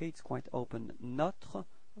closed, okay, it's quite open. Notre,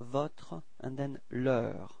 votre, and then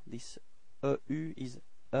leur. This EU is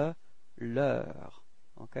leur,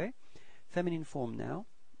 okay? Feminine form now.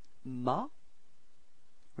 Ma,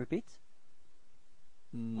 repeat.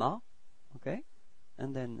 Ma, okay?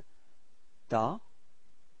 And then ta,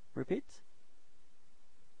 repeat.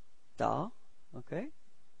 Ta, okay?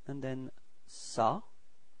 And then sa,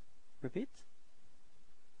 repeat.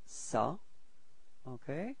 Sa,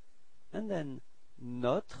 okay? And then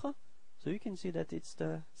notre, so you can see that it's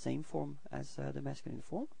the same form as the masculine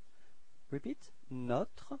form. Repeat.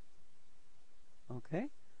 Notre, okay?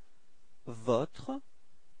 Votre,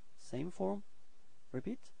 same form.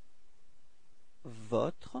 Repeat.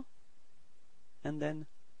 Votre, and then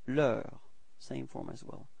leur, same form as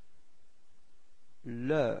well.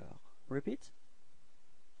 Leur. Repeat.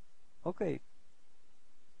 Okay.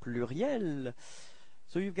 Pluriel.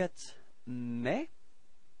 So you've got mes.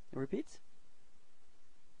 Repeat.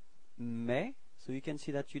 Mes. So you can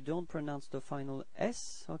see that you don't pronounce the final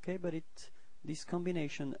S, okay, but this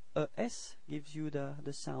combination ES gives you the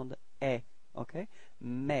sound E, okay?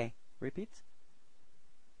 Mes. Repeat.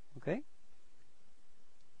 Okay.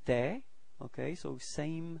 Tes. Okay, so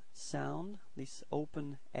same sound, this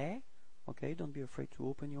open E. Okay, don't be afraid to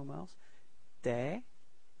open your mouth. Tes.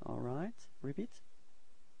 Alright, repeat.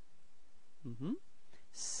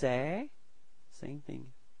 C'est, same thing.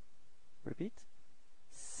 Repeat.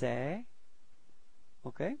 C'est,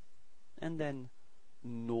 okay? And then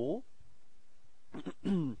no.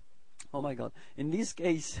 Oh my god. In this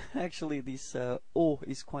case, actually this O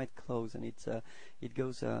is quite close and it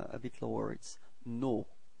goes a bit lower. It's no.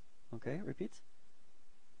 Okay, repeat.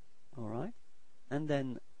 Alright. And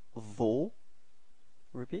then vos.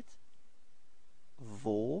 Repeat.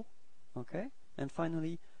 Vos. Okay. And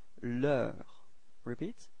finally, leur.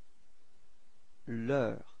 Repeat.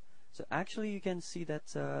 Leur. So actually you can see that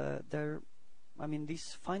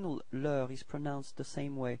this final leur is pronounced the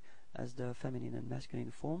same way as the feminine and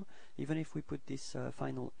masculine form. Even if we put this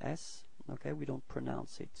final S, okay, we don't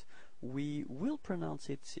pronounce it. We will pronounce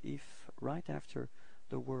it if right after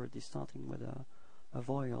the word is starting with a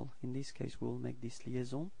vowel. In this case we'll make this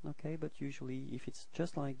liaison, okay, but usually if it's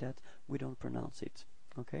just like that we don't pronounce it,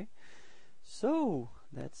 okay. So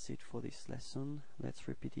that's it for this lesson. Let's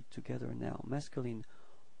repeat it together now. Masculine: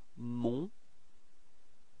 mon,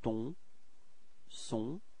 ton,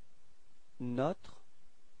 son, notre,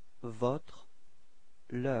 votre,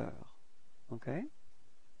 leur. Okay?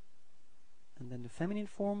 And then the feminine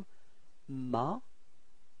form: ma,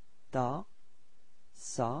 ta,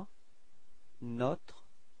 sa, notre,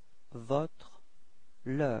 votre,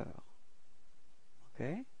 leur.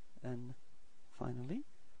 Okay? And finally,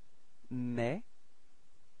 mes,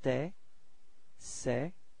 tes,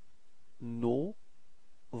 ses, nos,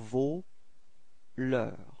 vos,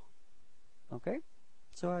 leur. Okay?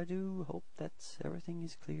 So I do hope that everything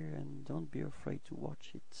is clear, and don't be afraid to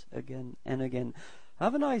watch it again and again.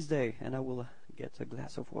 Have a nice day, and I will get a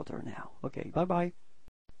glass of water now. Okay, bye bye.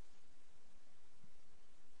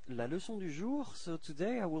 La leçon du jour. So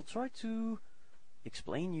today I will try to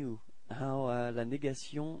explain you how la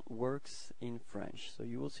négation works in French. So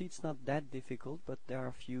you will see it's not that difficult, but there are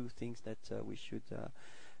a few things that we should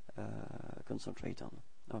concentrate on.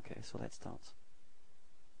 Okay, so let's start.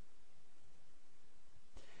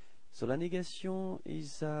 So la négation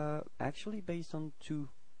is actually based on two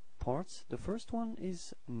parts. The first one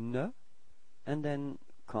is ne, and then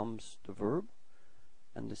comes the verb,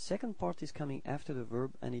 and the second part is coming after the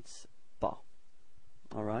verb, and it's pas.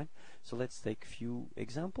 Alright, so let's take a few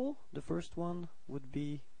examples. The first one would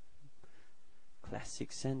be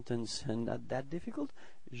classic sentence, and not that difficult.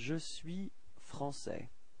 Je suis français.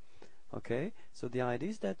 Okay, so the idea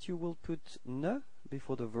is that you will put ne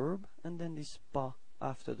before the verb and then this pas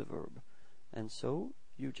after the verb, and so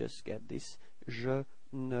you just get this: je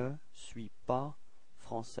ne suis pas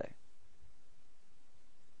français.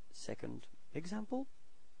 Second example: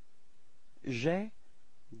 j'ai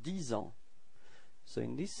 10 ans. So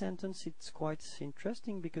in this sentence it's quite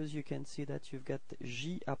interesting because you can see that you've got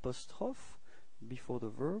J apostrophe before the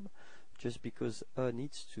verb, just because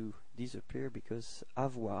needs to disappear because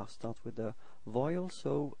avoir starts with a vowel,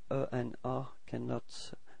 so and a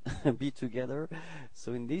cannot be together.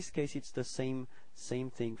 So in this case it's the same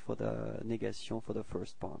thing for the négation for the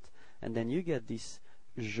first part, and then you get this: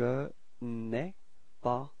 je n'ai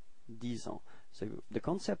pas 10 ans. So the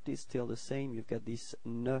concept is still the same. You've got this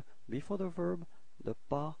ne before the verb, the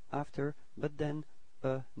pas after, but then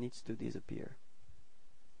needs to disappear.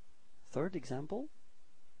 Third example: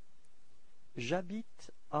 j'habite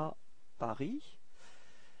à Paris.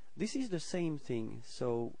 This is the same thing.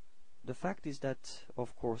 So the fact is that,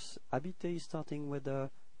 of course, habiter is starting with a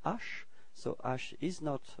H, so H is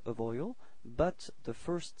not a vowel, but the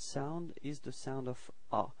first sound is the sound of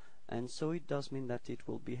A, and so it does mean that it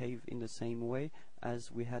will behave in the same way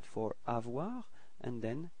as we had for avoir, and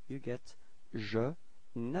then you get je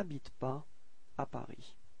n'habite pas à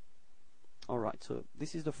Paris. Alright, so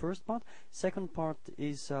this is the first part. Second part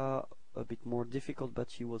is a bit more difficult,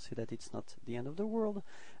 but you will see that it's not the end of the world.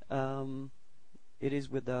 It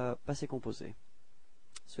is with the passé composé.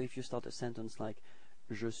 So if you start a sentence like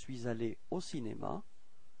je suis allé au cinéma,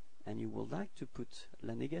 and you would like to put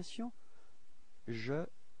la négation: je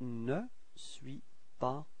ne suis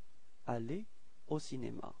pas allé au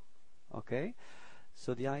cinéma. Okay?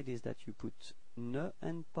 So the idea is that you put ne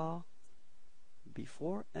and pas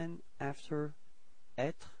before and after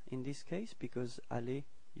être in this case, because aller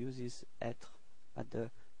uses être at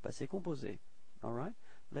the passé composé. Alright?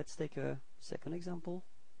 Let's take a second example.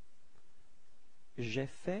 J'ai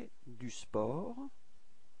fait du sport.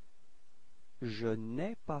 Je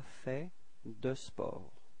n'ai pas fait de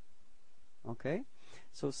sport. Okay?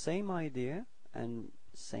 So same idea and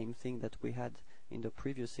same thing that we had in the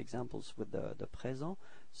previous examples with the présent.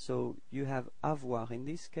 So you have avoir in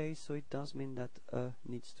this case, so it does mean that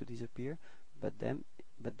needs to disappear, but then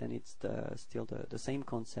but then it's still the same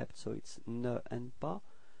concept, so it's ne and pas,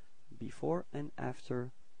 before and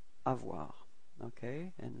after avoir.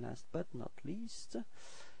 Okay, and last but not least,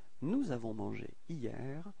 nous avons mangé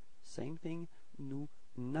hier, same thing, nous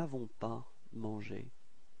n'avons pas mangé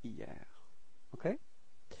hier. Okay,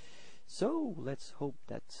 so let's hope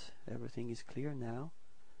that everything is clear now.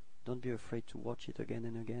 Don't be afraid to watch it again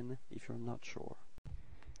and again if you're not sure.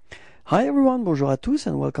 Hi everyone, bonjour à tous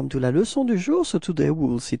and welcome to la leçon du jour. So today we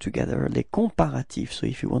will see together les comparatifs. So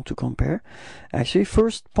if you want to compare, actually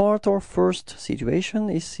first part or first situation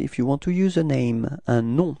is if you want to use a name,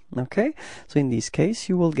 un nom, okay? So in this case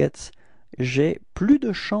you will get j'ai plus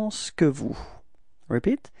de chance que vous.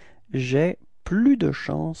 Repeat, j'ai plus de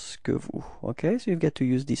chance que vous. Okay, so you've got to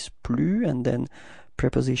use this plus and then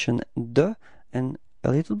preposition de and a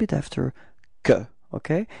little bit after que.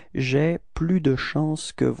 Okay, j'ai plus de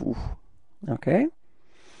chance que vous. Okay,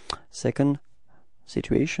 second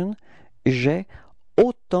situation, j'ai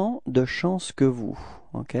autant de chance que vous.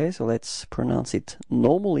 Okay, so let's pronounce it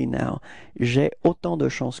normally now. J'ai autant de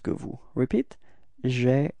chance que vous. Repeat,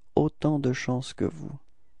 j'ai autant de chance que vous.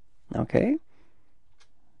 Okay,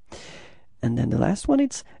 and then the last one,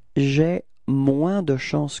 it's j'ai moins de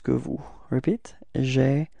chance que vous. Repeat,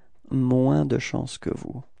 j'ai moins de chance que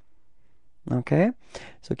vous. Okay,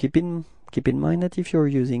 so keep in mind that if you're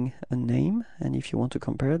using a name and if you want to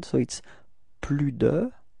compare it, so it's plus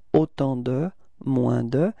de, autant de, moins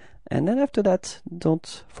de, and then after that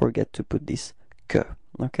don't forget to put this que.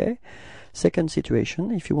 Okay, second situation,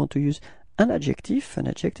 if you want to use an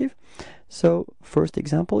adjective, so first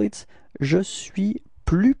example, it's je suis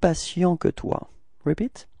plus patient que toi.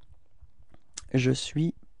 Repeat, je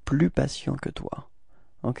suis plus patient que toi.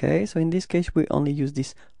 Okay, so in this case we only use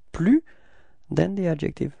this plus, then the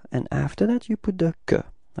adjective, and after that you put the que.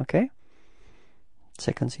 Okay,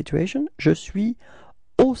 second situation, je suis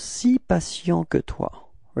aussi patient que toi.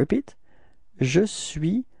 Repeat, je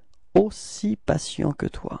suis aussi patient que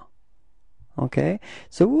toi. Okay,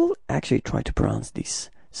 so we'll actually try to pronounce this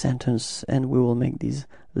sentence and we will make this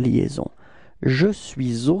liaison. Je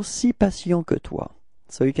suis aussi patient que toi.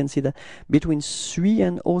 So you can see that between suis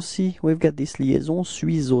and aussi, we've got this liaison,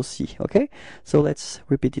 suis aussi, okay? So let's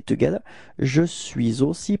repeat it together. Je suis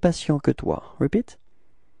aussi patient que toi. Repeat.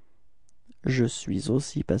 Je suis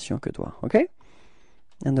aussi patient que toi, okay?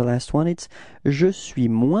 And the last one, it's je suis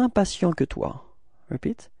moins patient que toi.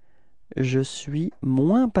 Repeat. Je suis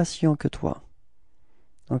moins patient que toi.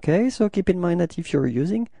 Okay, so keep in mind that if you're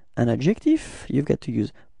using an adjective, you've got to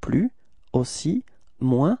use plus, aussi,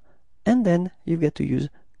 moins, and then you've got to use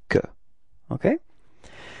que. Okay?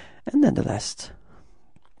 And then the last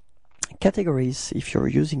categories, if you're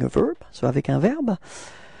using a verb, so avec un verbe,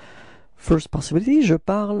 first possibility, je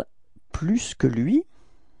parle plus que lui.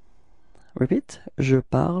 Repeat, je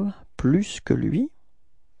parle plus que lui.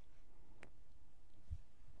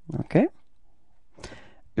 Okay?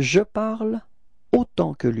 Je parle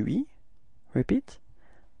autant que lui. Repeat,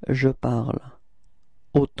 je parle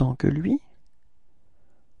autant que lui.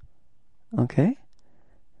 Okay.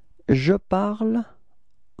 Je parle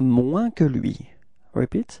moins que lui.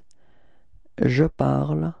 Repeat. Je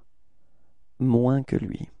parle moins que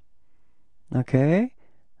lui. Okay.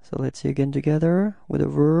 So let's see again together with a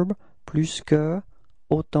verb. Plus que,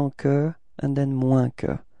 autant que, and then moins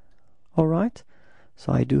que. Alright?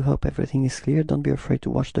 So I do hope everything is clear. Don't be afraid to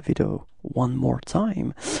watch the video one more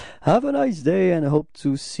time. Have a nice day and I hope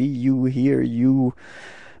to see you, hear you,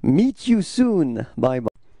 meet you soon. Bye bye.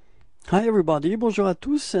 Hi everybody, bonjour à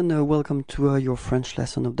tous and welcome to your French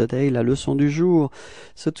lesson of the day, la leçon du jour.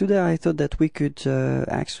 So today I thought that we could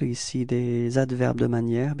actually see des adverbes de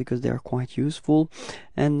manière because they are quite useful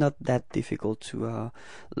and not that difficult to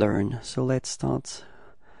learn. So let's start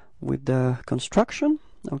with the construction,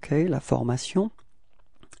 okay, la formation.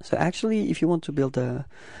 So actually if you want to build an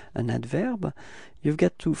adverb, you've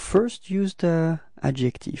got to first use the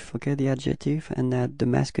adjective, okay, the adjective and add the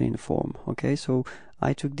masculine form, okay. So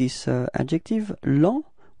I took this adjective lent,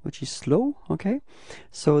 which is slow, okay.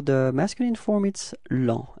 So the masculine form it's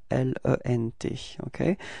lent, L-E-N-T,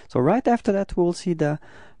 okay. So right after that we'll see the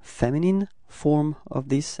feminine form of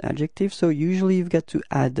this adjective. So usually you've got to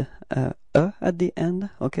add a at the end,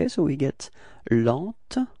 okay. So we get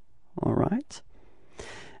lente, all right.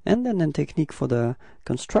 And then the technique for the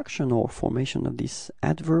construction or formation of this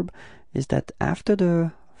adverb is that after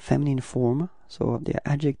the feminine form, so of the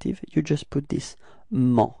adjective, you just put this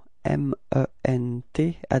ment,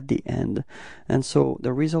 M-E-N-T at the end. And so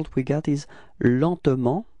the result we got is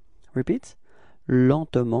lentement. Repeat,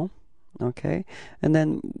 lentement. Okay. And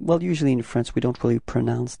then, well, usually in France we don't really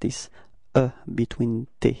pronounce this between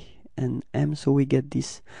T and M, so we get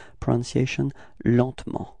this pronunciation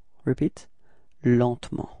lentement. Repeat,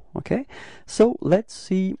 lentement. Okay, so let's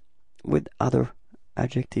see with other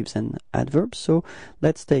adjectives and adverbs. So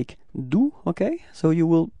let's take doux. Okay, so you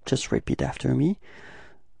will just repeat after me.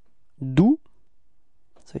 Doux,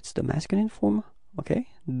 so it's the masculine form. Okay,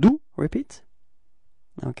 doux, repeat.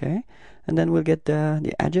 Okay, and then we'll get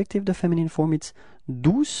the adjective, the feminine form, it's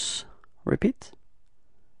douce, repeat.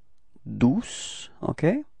 Douce,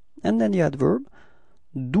 okay, and then the adverb,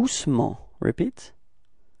 doucement, repeat.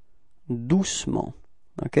 Doucement.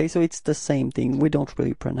 Okay, so it's the same thing. We don't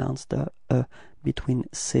really pronounce the between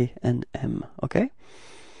C and M. Okay,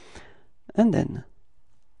 and then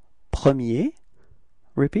premier,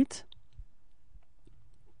 repeat.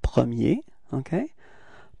 Premier, okay.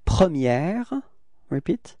 Première,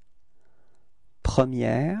 repeat.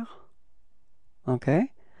 Première,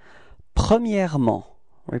 okay. Premièrement,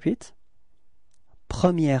 repeat.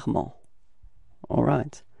 Premièrement. All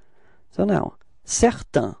right. So now,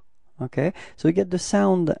 certain. Okay, so you get the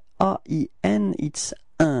sound A-I-N, it's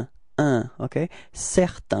un, okay?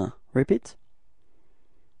 Certain, repeat.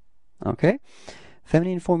 Okay,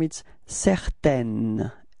 feminine form, it's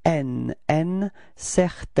certaine, N,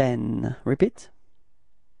 certaine, repeat.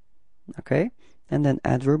 Okay, and then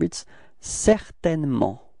adverb, it's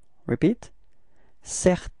certainement, repeat.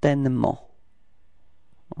 Certainement.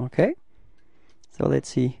 Okay, so let's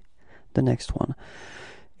see the next one.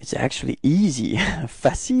 It's actually easy.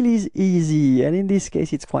 Facile is easy, and in this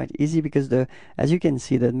case it's quite easy because as you can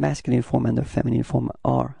see, the masculine form and the feminine form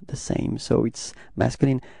are the same. So it's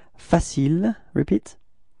masculine facile, repeat.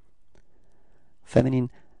 Feminine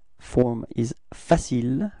form is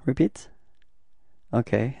facile, repeat.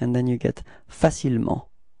 Okay, and then you get facilement.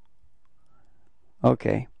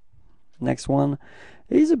 Okay, next one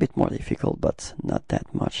is a bit more difficult, but not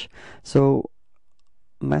that much. So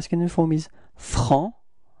masculine form is franc.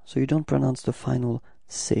 So you don't pronounce the final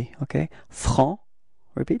C, okay? Franc,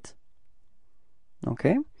 repeat.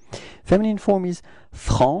 Okay. Feminine form is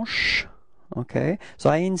franche, okay? So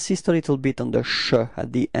I insist a little bit on the sh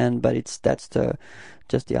at the end, but that's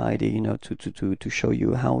just the idea, you know, to show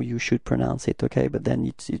you how you should pronounce it, okay? But then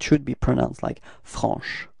it should be pronounced like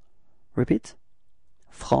franche. Repeat.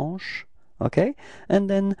 Franche, okay? And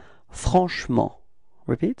then franchement,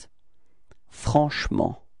 repeat.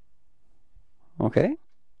 Franchement, okay?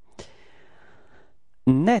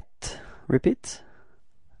 Net, repeat.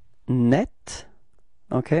 Net,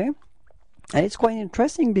 okay? And it's quite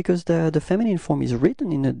interesting because the feminine form is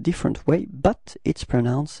written in a different way, but it's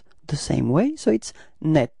pronounced the same way, so it's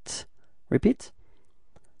net. Repeat.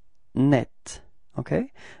 Net,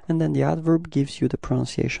 okay? And then the adverb gives you the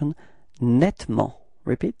pronunciation nettement.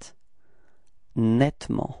 Repeat.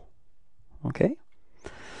 Nettement, okay?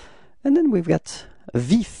 And then we've got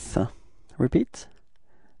vif. Repeat.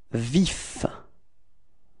 Vif.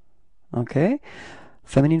 Okay,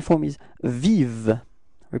 feminine form is vive.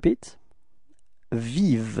 Repeat.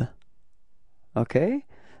 Vive. Okay,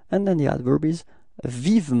 and then the adverb is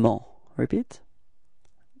vivement. Repeat.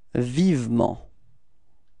 Vivement.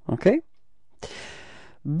 Okay.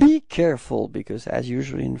 Be careful because, as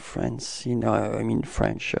usual in France,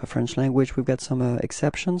 French language, we've got some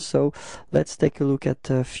exceptions. So let's take a look at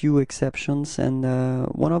a few exceptions, and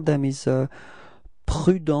one of them is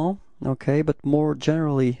prudent. Okay, but more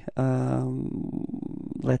generally,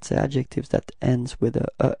 let's say adjectives that ends with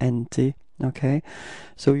a ent. Okay,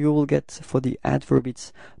 so you will get for the adverb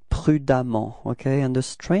it's prudemment. Okay, and the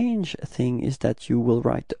strange thing is that you will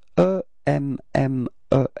write ement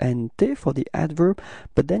for the adverb,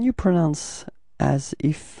 but then you pronounce as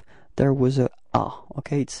if there was a.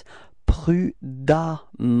 Okay, it's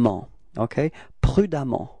prudemment. Okay,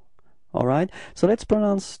 prudemment. All right, so let's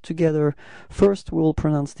pronounce together. First, we'll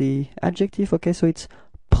pronounce the adjective. Okay, so it's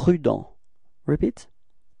prudent. Repeat.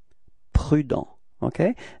 Prudent.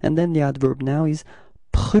 Okay, and then the adverb now is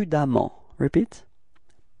prudemment. Repeat.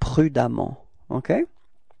 Prudemment. Okay,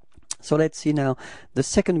 so let's see now the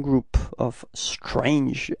second group of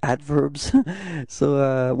strange adverbs.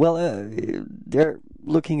 So, they're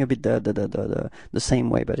looking a bit the same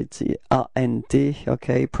way, but it's ant.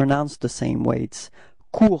 Okay, pronounced the same way. It's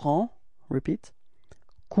courant. Repeat.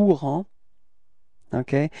 Courant.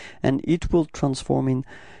 Okay, and it will transform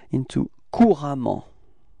into couramment.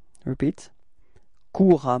 Repeat.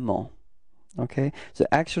 Couramment. Okay, so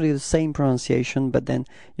actually the same pronunciation, but then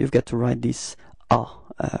you've got to write this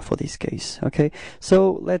for this case. Okay,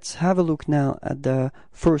 so let's have a look now at the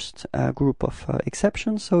first group of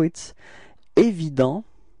exceptions. So it's évident.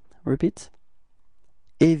 Repeat.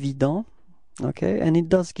 Évident. Okay, and it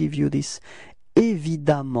does give you this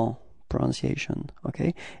évidemment pronunciation,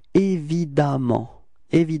 okay? Évidemment,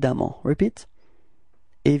 évidemment. Repeat.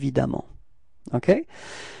 Évidemment, okay?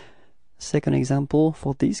 Second example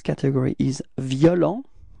for this category is violent.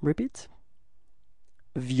 Repeat.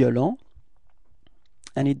 Violent.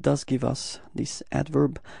 And it does give us this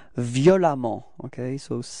adverb violemment, okay?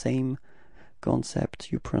 So same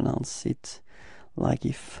concept, you pronounce it like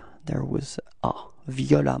if there was a.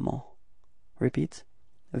 Violemment. Repeat.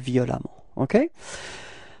 Violemment, okay?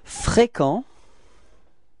 Fréquent.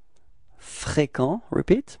 Fréquent.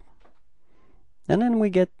 Repeat. And then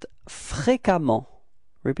we get fréquemment.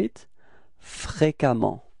 Repeat.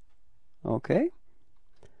 Fréquemment. Okay?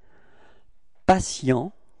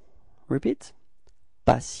 Patient. Repeat.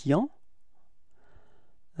 Patient.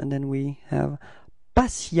 And then we have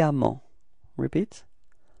patiemment. Repeat.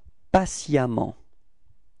 Patiemment.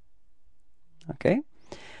 Okay?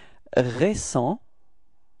 Récent.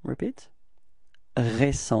 Repeat.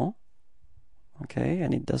 Récent. Okay,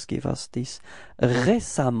 and it does give us this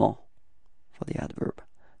récemment for the adverb.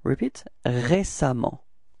 Repeat. Récemment.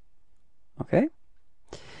 Okay?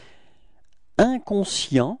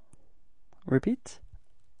 Inconscient. Repeat.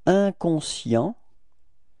 Inconscient.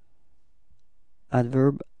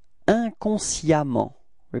 Adverbe inconsciemment.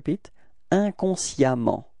 Repeat.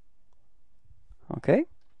 Inconsciemment. Okay?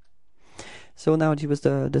 So now it was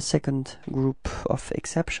the second group of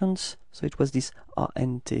exceptions. So it was this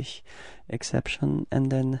ANT exception.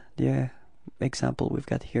 And then the example we've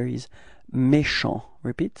got here is méchant.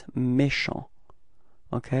 Repeat. Méchant.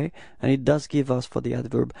 Okay? And it does give us for the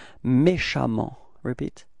adverb méchamment.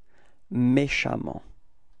 Repeat. Méchamment.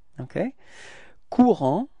 Okay?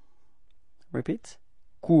 Courant. Repeat.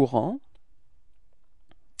 Courant.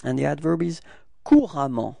 And the adverb is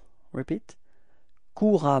couramment. Repeat.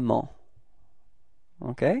 Couramment.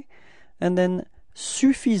 Okay? And then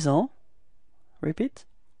suffisant. Repeat.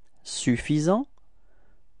 Suffisant.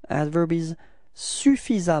 Adverb is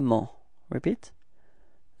suffisamment. Repeat.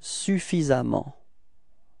 Suffisamment.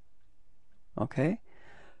 Okay?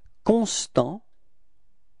 Constant.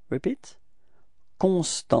 Repeat.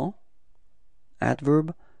 Constant.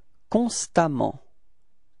 Adverb constamment.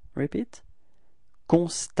 Repeat.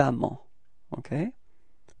 Constamment. Okay?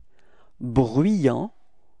 Bruyant.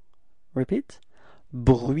 Repeat.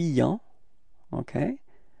 Bruyant. Okay?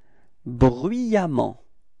 Bruyamment.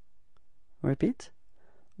 Repeat.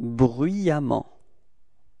 Bruyamment.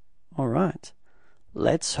 All right.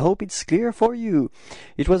 Let's hope it's clear for you.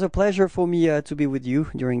 It was a pleasure for me to be with you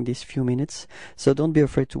during these few minutes. So don't be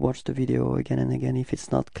afraid to watch the video again and again if it's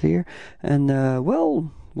not clear. And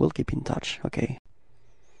well, we'll keep in touch. Okay.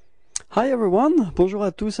 Hi everyone, bonjour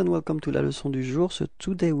à tous and welcome to la leçon du jour. So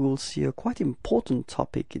today we will see a quite important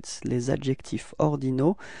topic. It's les adjectifs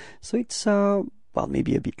ordinaux. So it's well,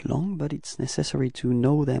 maybe a bit long, but it's necessary to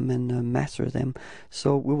know them and master them.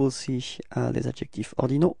 So we will see les adjectifs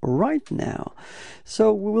ordinaux right now.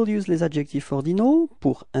 So we will use les adjectifs ordinaux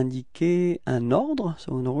pour indiquer un ordre,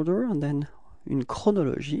 so an order, and then une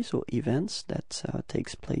chronologie, so events that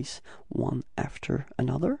takes place one after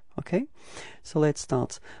another. Okay, so let's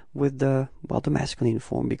start with the masculine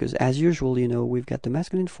form, because as usual, you know, we've got the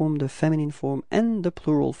masculine form, the feminine form, and the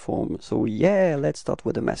plural form. So yeah, let's start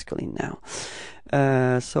with the masculine now.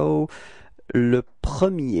 So le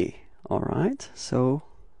premier. All right, so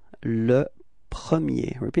le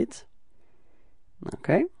premier. Repeat.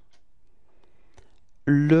 Okay.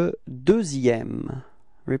 Le deuxième.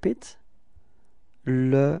 Repeat.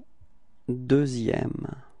 Le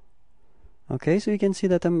deuxième. Okay, so you can see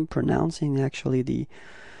that I'm pronouncing actually the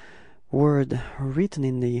word written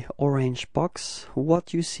in the orange box.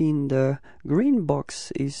 What you see in the green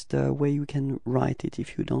box is the way you can write it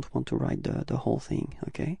if you don't want to write the whole thing.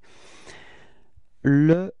 Okay.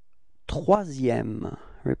 Le troisième.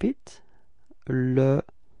 Repeat. Le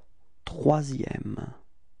troisième.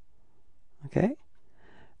 Okay.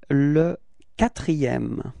 Le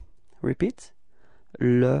quatrième. Repeat.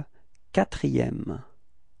 Le quatrième.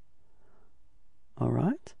 All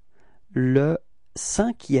right. Le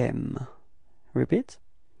cinquième. Repeat.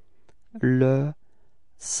 Le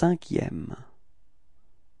cinquième.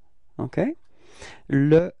 Okay.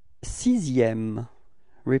 Le sixième.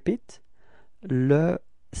 Repeat. Le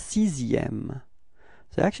sixième.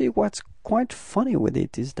 So actually what's quite funny with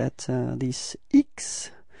it is that this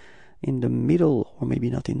X in the middle, or maybe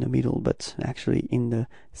not in the middle, but actually in the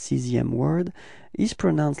sixième word, is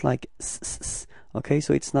pronounced like s. Okay,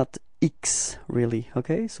 so it's not X really.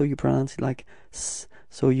 Okay, so you pronounce it like s.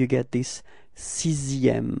 So you get this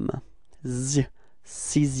sixième. Z.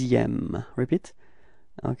 Sixième. Repeat.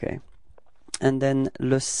 Okay. And then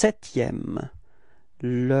le septième.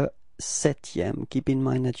 Le septième. Keep in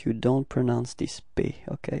mind that you don't pronounce this P,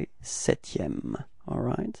 okay? Septième,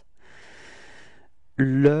 alright?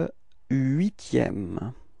 Le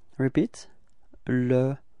huitième. Repeat.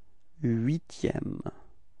 Le huitième.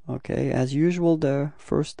 Okay, as usual, the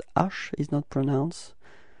first H is not pronounced.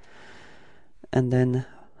 And then,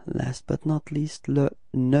 last but not least, le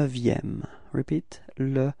neuvième. Repeat.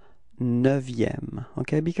 Le neuvième.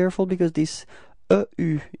 Okay, be careful because this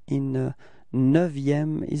EU in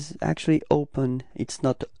neuvième is actually open. It's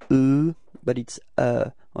not E, but it's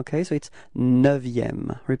okay, so it's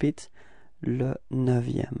neuvième. Repeat. Le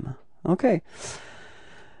neuvième. Okay.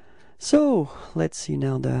 So, let's see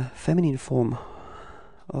now the feminine form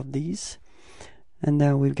of these. And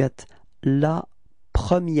now we've got la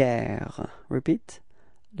première. Repeat.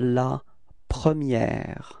 La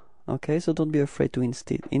première. Okay, so don't be afraid to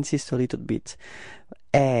insist a little bit.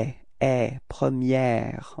 Première.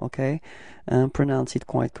 Okay, and pronounce it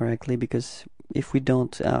quite correctly, because if we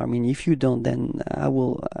don't, if you don't, then I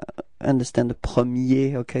will understand the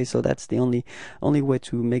premier. Okay, so that's the only way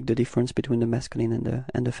to make the difference between the masculine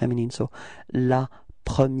and the feminine. So la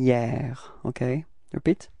première. Okay,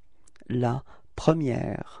 repeat. La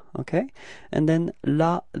première. Okay, and then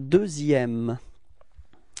la deuxième.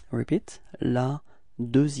 Repeat. La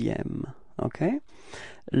deuxième. Okay,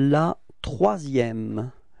 la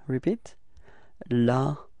troisième. Repeat.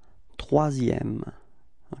 La troisième.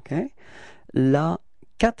 Okay, la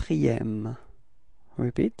quatrième.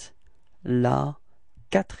 Repeat. La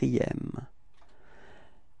quatrième.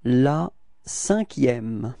 La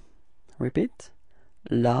cinquième. Repeat.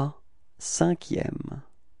 La cinquième.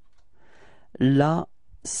 La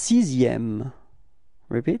sixième.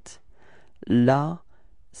 Repeat. La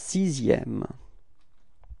sixième.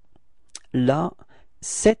 La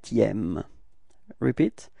septième.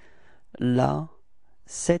 Repeat. La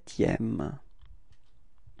septième.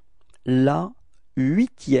 La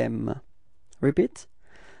huitième. Repeat.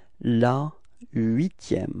 La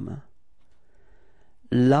huitième.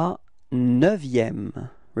 La neuvième.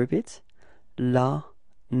 Repeat. La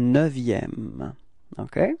neuvième.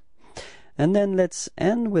 Okay? And then let's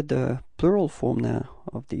end with the plural form now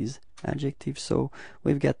of these adjectives. So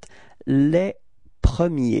we've got les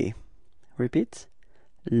premiers. Repeat.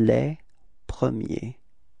 Les premiers.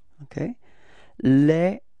 Okay?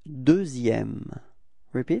 Les deuxièmes.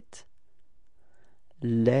 Repeat.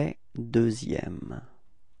 Les deuxièmes.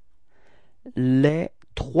 Les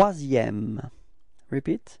troisièmes.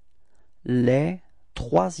 Repeat. Les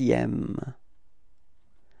troisièmes.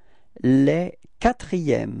 Les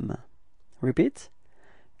quatrièmes. Repeat.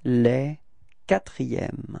 Les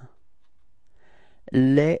quatrièmes.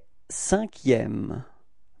 Les cinquièmes.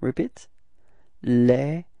 Repeat.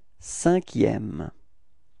 Les cinquièmes.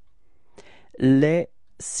 Les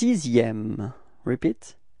sixièmes.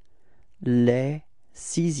 Repeat. Les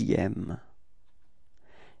sixièmes.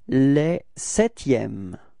 Les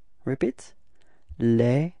septièmes. Repeat.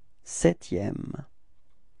 Les septièmes.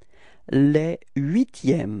 Les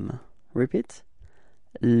huitièmes. Repeat.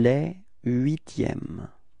 Les huitièmes.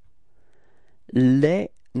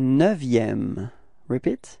 Les neuvièmes.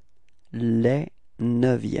 Repeat. Les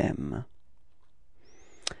neuvièmes.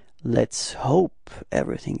 Let's hope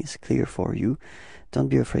everything is clear for you. Don't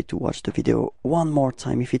be afraid to watch the video one more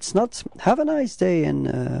time. If it's not, have a nice day and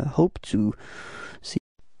hope to see.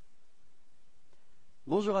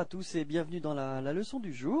 Bonjour à tous et bienvenue dans la leçon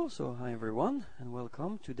du jour. So hi everyone and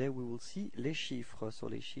welcome. Today we will see les chiffres. So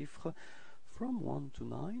les chiffres from 1 to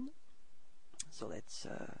 9. So let's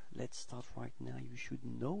start right now. You should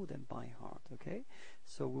know them by heart, okay?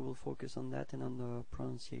 So we will focus on that and on the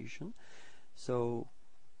pronunciation. So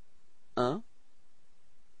 1.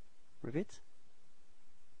 Repeat.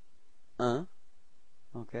 1.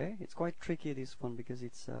 Okay, it's quite tricky this one because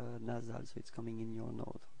it's nasal, so it's coming in your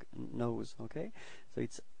nose. Okay, so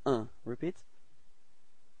it's 1. Repeat.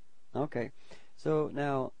 Okay, so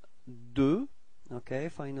now 2. Okay,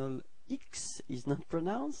 final X is not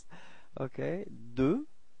pronounced. Okay, 2.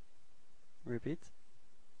 Repeat.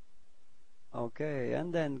 Okay,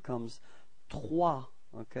 and then comes 3.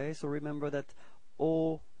 Okay, so remember that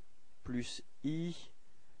O plus I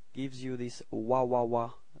gives you this wa wa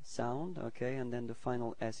wa sound, okay, and then the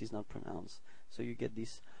final S is not pronounced. So you get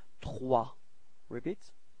this 3.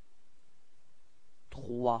 Repeat.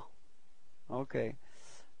 3. Okay.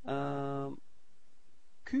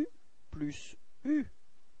 Q plus U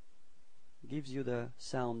gives you the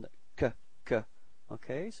sound K.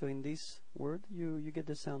 Okay, so in this word you get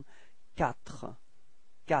the sound 4.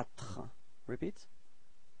 4. Repeat.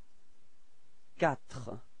 4.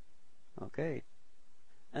 Okay.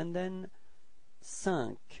 And then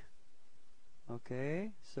 5.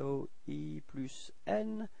 Okay, so I plus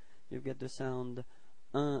N, you get the sound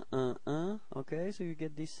 1, 1, 1. Okay, so you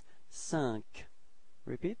get this 5.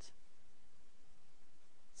 Repeat.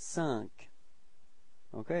 5.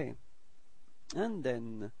 Okay, and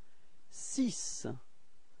then 6.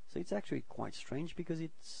 So it's actually quite strange because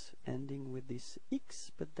it's ending with this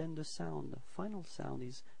X, but then the sound, final sound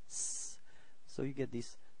is S. So you get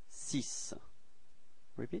this 6.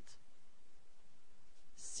 Repeat.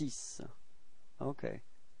 6. Okay.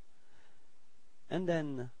 And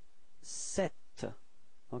then 7.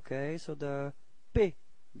 Okay, so the P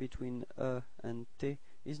between and T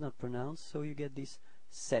is not pronounced, so you get this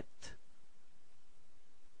 7.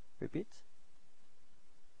 Repeat.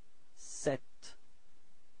 7.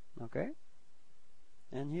 Okay,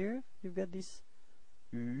 and here you get this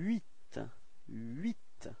 8. 8.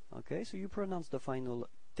 Okay, so you pronounce the final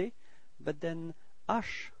T, but then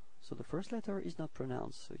H, so the first letter is not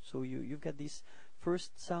pronounced. So you get this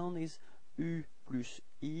first sound is U plus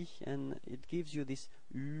I, and it gives you this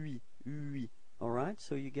UI, UI. Alright,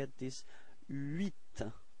 so you get this 8.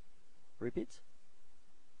 Repeat.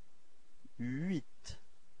 8.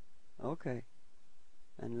 Okay,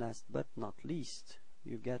 and last but not least,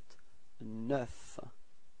 you get 9.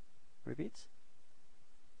 Repeat.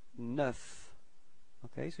 9.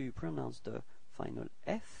 Okay, so you pronounce the final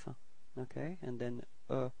F. Okay, and then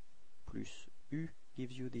E plus U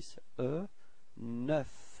gives you this E. 9.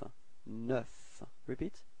 9.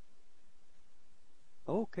 Repeat.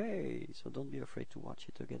 Okay, so don't be afraid to watch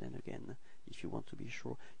it again and again. If you want to be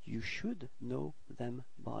sure, you should know them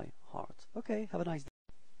by heart. Okay, have a nice day.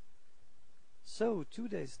 So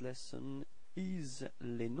today's lesson is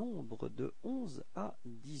les nombres de 11 à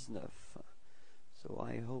 19. So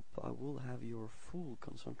I hope I will have your full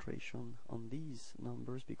concentration on these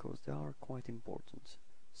numbers because they are quite important.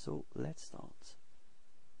 So let's start.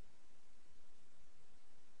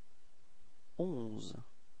 11.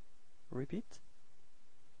 Repeat.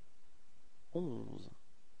 11.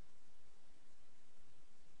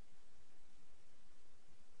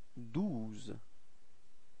 12.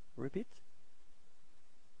 Repeat.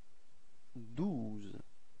 12.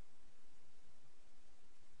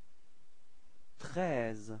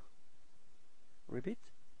 13. Repeat.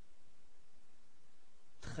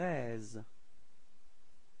 13.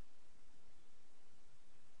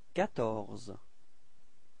 14.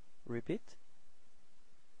 Repeat.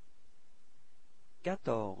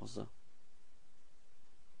 14.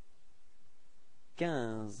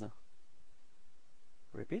 15.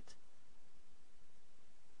 Repeat.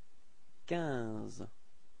 15.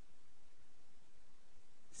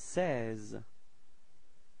 16.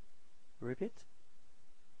 Repeat.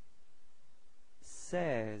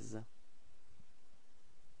 16.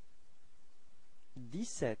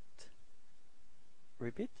 17.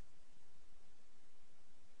 Repeat.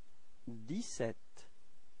 17.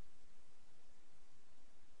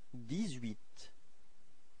 18.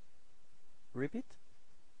 Repeat.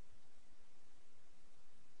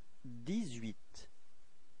 18.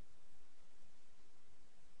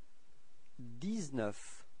 19.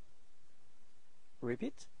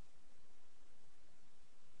 Repeat.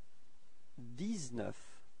 19.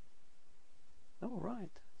 All right,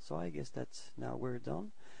 so I guess that's now we're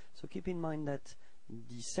done. So keep in mind that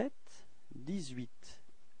 17, 18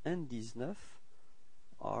 and 19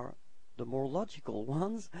 are the more logical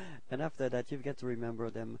ones, and after that you've got to remember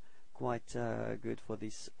them quite good for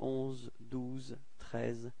this 11, 12,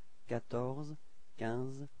 13, 14,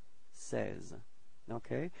 15, 16.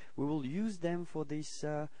 Okay, we will use them for this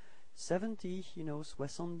 70,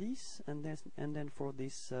 70, and then for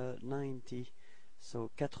this 90, so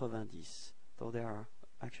 90. So they are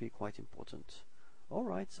actually quite important. All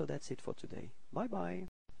right, so that's it for today. Bye bye.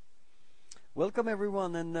 Welcome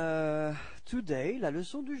everyone, and today la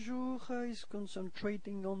leçon du jour is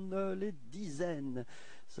concentrating on les dizaines.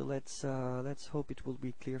 So let's hope it will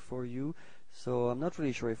be clear for you. So I'm not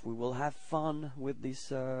really sure if we will have fun with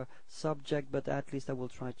this subject, but at least I will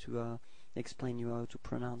try to explain you how to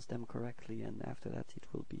pronounce them correctly, and after that it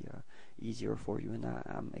will be easier for you, and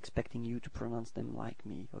I'm expecting you to pronounce them like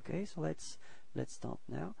me. Okay, so let's start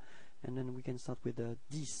now, and then we can start with 10.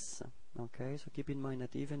 Okay, so keep in mind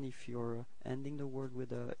that even if you're ending the word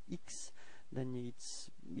with a X, then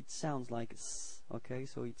it sounds like S. Okay,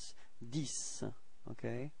 so it's 10.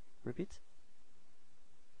 Okay, repeat.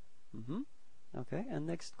 Okay, and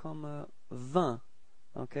next come 20.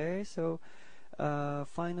 Okay, so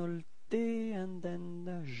final T and then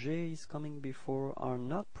the G is coming before are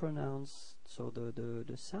not pronounced, so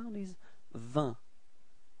the sound is 20.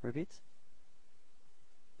 Repeat.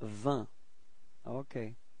 20.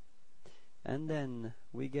 Okay, and then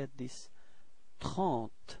we get this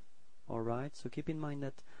 30. Alright, so keep in mind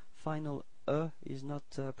that final is not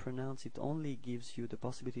pronounced. It only gives you the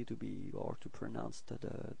possibility to be or to pronounce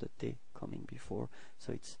the T coming before.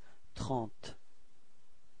 So it's 30.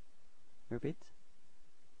 Repeat.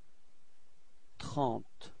 30.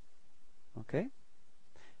 Okay?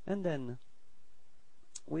 And then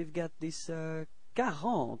we've got this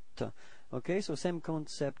 40. Okay, so same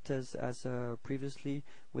concept as previously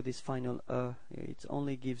with this final it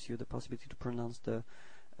only gives you the possibility to pronounce the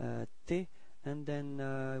T, and then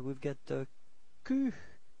we've got Q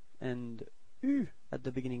and U at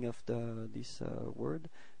the beginning of this word,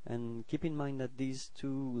 and keep in mind that these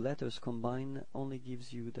two letters combined only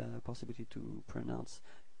gives you the possibility to pronounce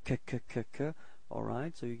K, K, K, K.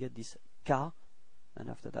 Alright, so you get this K, and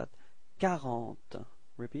after that 40.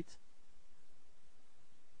 Repeat.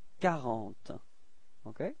 40.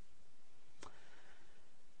 Okay.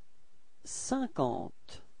 50.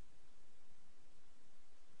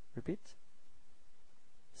 Repeat.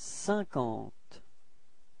 50.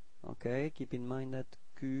 Okay, keep in mind that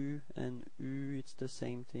Q and U, it's the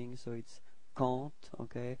same thing, so it's quant.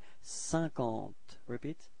 Okay. 50.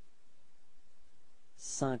 Repeat.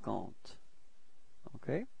 50.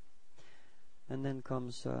 Okay. And then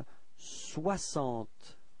comes 60.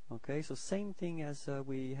 Okay, so same thing as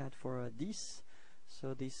we had for this.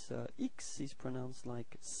 So this X is pronounced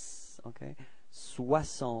like S. Okay,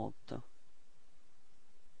 60.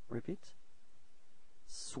 Repeat.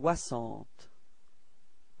 60.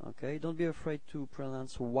 Okay, don't be afraid to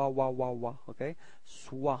pronounce wa wa wa wa. Okay,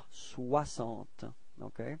 60.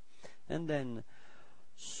 Okay, and then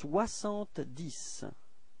 70.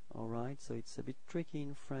 All right, so it's a bit tricky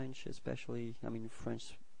in French, especially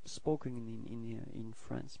French spoken in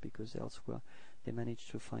France, because elsewhere they manage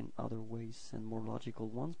to find other ways and more logical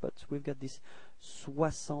ones, but we've got this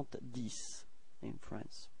 70 in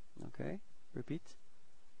France. Okay, repeat.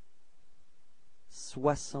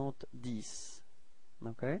 70.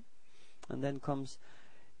 Okay, and then comes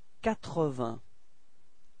 80.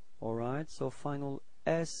 Alright, so final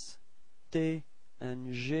S, T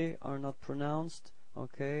and G are not pronounced.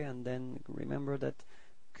 Okay, and then remember that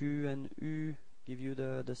Q and U give you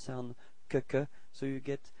the sound k, so you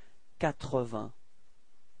get 80.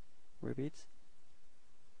 Repeat.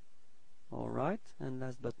 Alright, and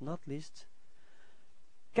last but not least,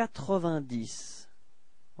 90.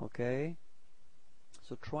 Okay,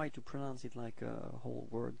 so try to pronounce it like a whole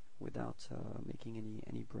word without making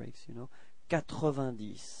any breaks, 90.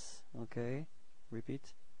 Okay,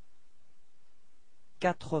 repeat.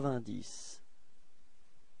 90.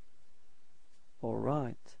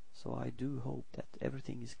 Alright, so I do hope that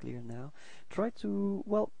everything is clear now. Try to,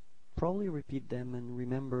 well, probably repeat them and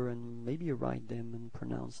remember, and maybe write them and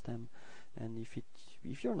pronounce them. And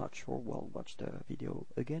if you're not sure, well, watch the video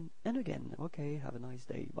again and again. Okay, have a nice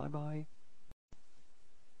day. Bye bye.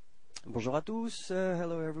 Bonjour à tous.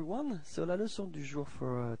 Hello everyone. So la leçon du jour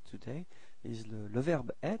for today is le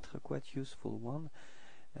verbe être, quite useful one.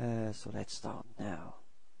 So let's start now.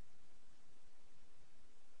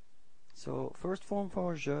 So first form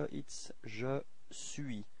for je, it's je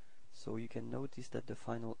suis. So you can notice that the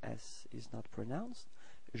final S is not pronounced.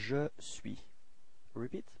 Je suis.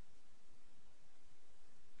 Repeat.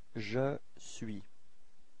 Je suis.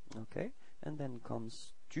 Okay, and then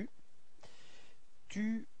comes tu.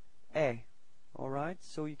 Tu es. Alright,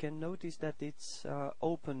 so you can notice that it's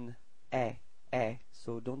open e.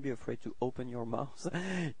 So don't be afraid to open your mouth.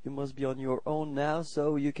 You must be on your own now,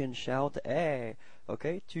 so you can shout eh.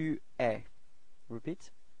 Okay, tu es.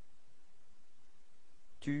 Repeat.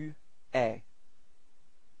 Tu es.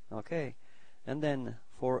 Okay, and then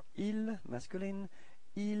for il, masculine,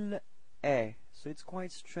 il est. So it's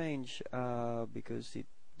quite strange because it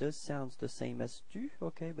does sound the same as tu,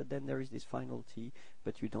 okay, but then there is this final T,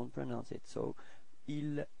 but you don't pronounce it. So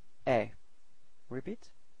il est. Repeat.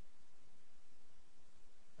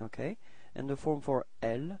 Okay, and the form for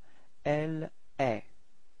elle, elle est.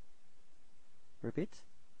 Repeat.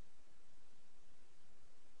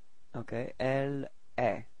 Okay, elle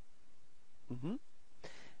est.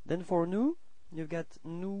 Then for nous, you've got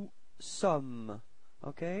nous sommes.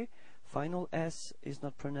 Okay, final S is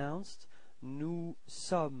not pronounced. Nous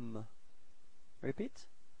sommes. Repeat.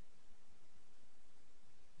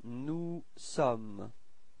 Nous sommes.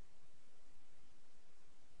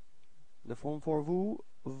 The form for vous,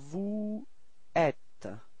 vous êtes.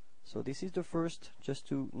 So this is the first, just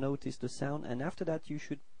to notice the sound, and after that you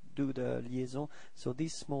should do the liaison. So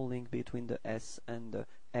this small link between the S and the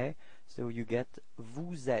E, so you get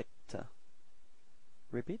vous êtes.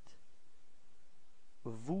 Repeat.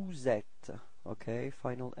 Vous êtes. Okay,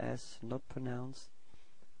 final S not pronounced.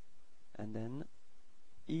 and then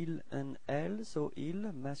il and elle, so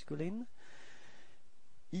il, masculine.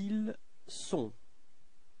 Ils sont.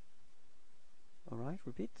 Alright,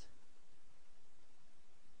 repeat.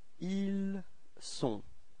 Ils sont.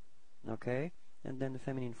 Okay, and then the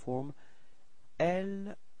feminine form,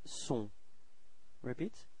 elles sont.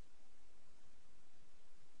 Repeat.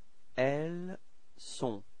 Elles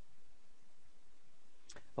sont.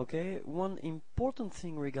 Okay, one important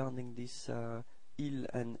thing regarding this il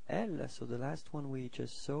and elle, so the last one we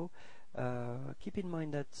just saw, keep in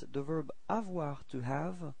mind that the verb avoir, to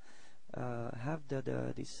have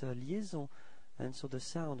this liaison, and so the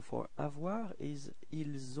sound for avoir is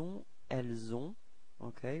ils ont, elles ont.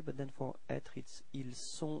 Okay, but then for être it's ils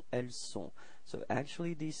sont, elles sont. So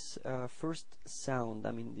actually this first sound,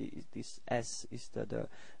 I mean this S is the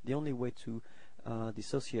only way to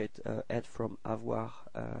dissociate être from avoir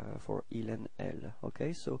for il and elle.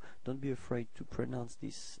 Okay, so don't be afraid to pronounce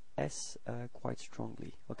this S quite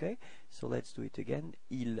strongly. Okay, so let's do it again.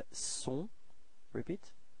 Ils sont,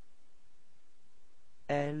 repeat.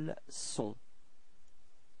 Elles sont,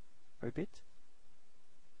 repeat.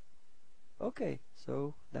 Okay,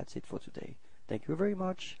 so that's it for today. Thank you very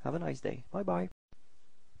much. Have a nice day. Bye bye.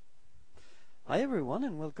 Hi everyone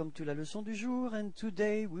and welcome to la leçon du jour, and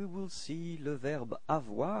today we will see le verbe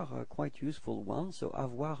avoir, a quite useful one. So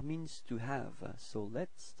avoir means to have. So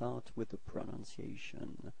let's start with the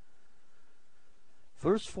pronunciation.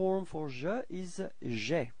 First form for je is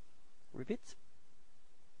j'ai. Repeat.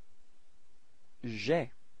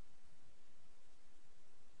 J'ai.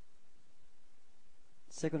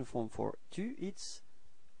 Second form for tu, it's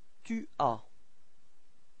tu as.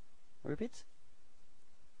 Repeat.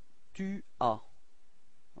 Tu as.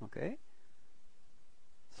 Okay.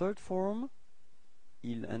 Third form,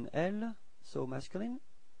 il and elle, so masculine.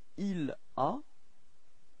 Il a.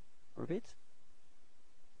 Repeat.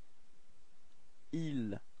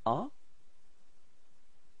 Il a.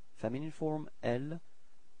 Feminine form, elle.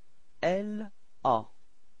 Elle a.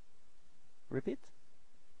 Repeat.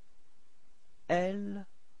 Elle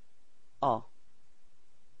a.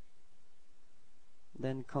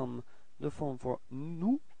 Then come the form for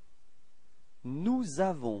nous. Nous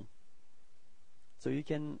avons. So you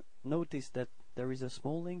can notice that there is a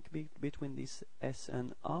small link between this S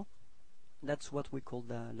and A. That's what we call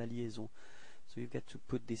la liaison. So you get to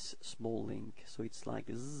put this small link. So it's like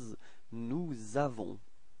Z. Nous avons.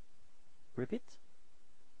 Repeat.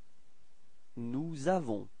 Nous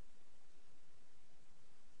avons.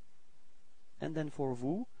 And then for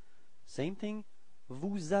vous, same thing.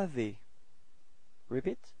 Vous avez.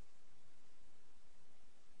 Repeat.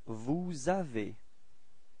 Vous avez.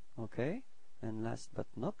 Okay. And last but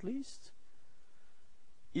not least,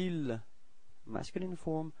 ils, masculine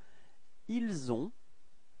form. Ils ont.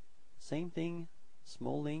 Same thing.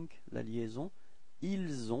 Small link, la liaison.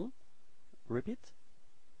 Ils ont. Repeat.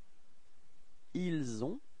 Ils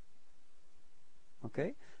ont.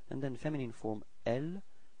 Okay. And then feminine form. Elles.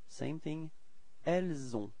 Same thing.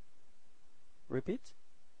 Elles ont. Repeat.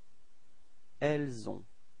 Elles ont.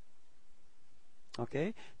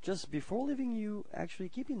 Okay, just before leaving you, actually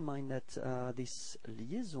keep in mind that this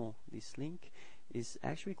liaison, this link, is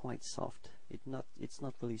actually quite soft. It's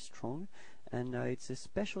not really strong, and it's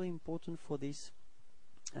especially important for this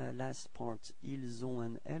last part, ils ont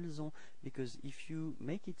and elles ont, because if you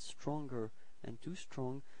make it stronger and too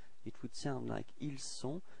strong, it would sound like ils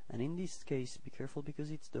sont, and in this case, be careful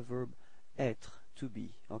because it's the verb être, to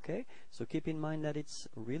be. Okay, so keep in mind that it's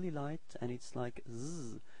really light and it's like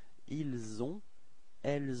z, ils ont.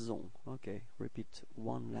 Elles ont. Okay, repeat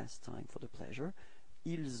one last time for the pleasure.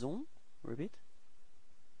 Ils ont. Repeat.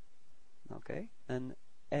 Okay, and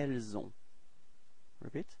elles ont.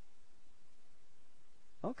 Repeat.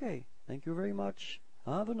 Okay, thank you very much.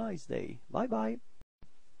 Have a nice day. Bye bye.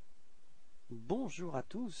 Bonjour à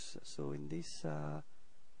tous. So in this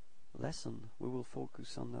lesson we will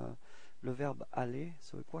focus on le verbe aller.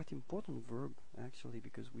 So a quite important verb actually,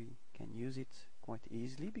 because we can use it quite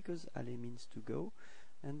easily, because aller means to go,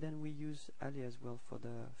 and then we use aller as well for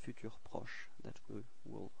the futur proche that we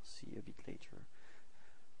will see a bit later.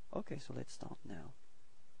 Okay, so let's start now.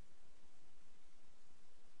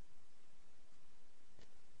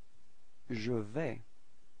 Je vais.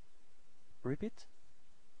 Repeat.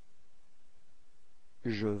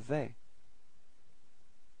 Je vais.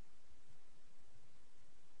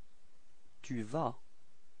 Tu vas.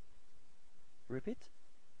 Repeat.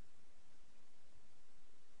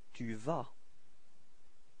 Tu vas.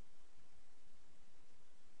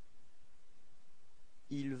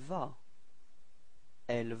 Il va.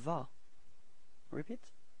 Elle va.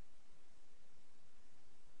 Repeat.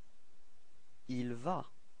 Il va.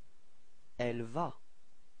 Elle va.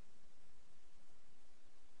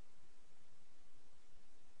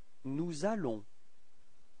 Nous allons.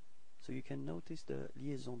 So you can notice the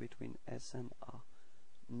liaison between S and A.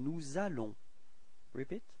 Nous allons.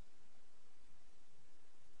 Repeat.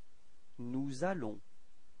 Nous allons.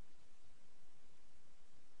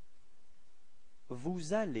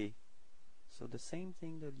 Vous allez. So the same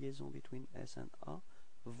thing, the liaison between S and A.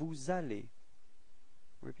 Vous allez.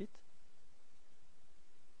 Repeat.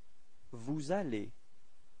 Vous allez.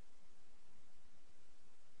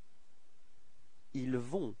 Ils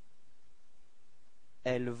vont.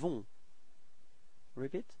 Elles vont.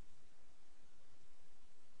 Repeat.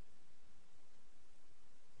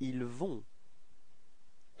 Ils vont.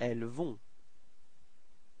 Elles vont.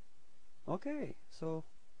 Okay, so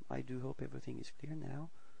I do hope everything is clear now.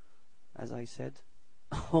 As I said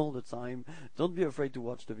all the time, don't be afraid to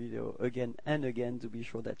watch the video again and again to be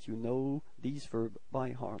sure that you know these verbs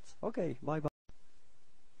by heart. Okay, bye bye.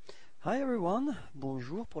 Hi everyone,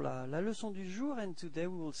 bonjour pour la leçon du jour, and today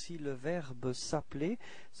we will see le verbe s'appeler.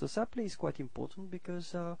 So s'appeler is quite important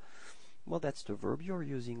because, well, that's the verb you're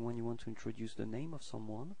using when you want to introduce the name of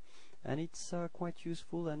someone. And it's quite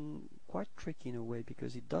useful and quite tricky in a way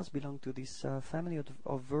because it does belong to this family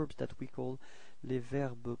of verbs that we call les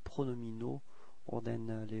verbes pronominaux, or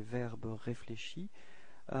then les verbes réfléchis.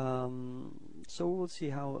 So we'll see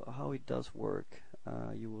how it does work.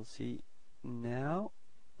 You will see now.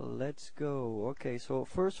 Let's go. Okay, so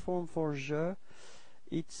first form for je,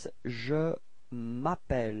 it's je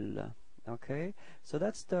m'appelle. Okay, so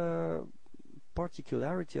that's the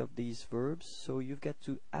particularity of these verbs. So you've got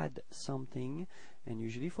to add something, and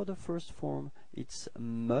usually for the first form it's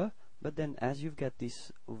me, but then as you've got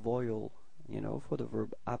this vowel, you know, for the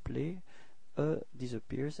verb appeler,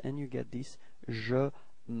 disappears and you get this je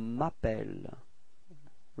m'appelle.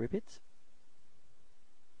 Repeat.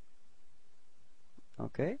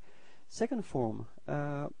 Okay, second form,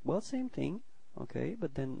 well, same thing, okay,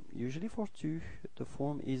 but then usually for tu, the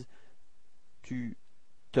form is tu,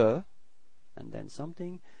 te, and then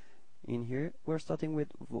something. In here we're starting with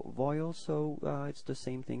vowel, so it's the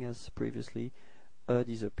same thing as previously.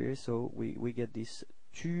 Disappears, so we get this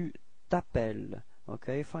tu t'appelles.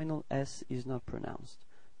 Okay, final S is not pronounced.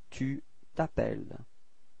 Tu t'appelles.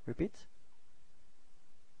 Repeat.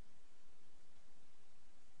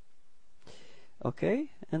 Okay,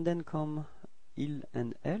 and then come il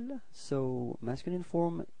and elle. So masculine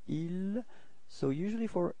form il. So usually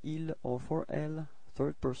for il or for elle,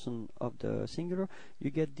 third person of the singular, you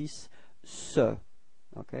get this se.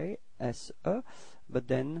 Okay, S-E. But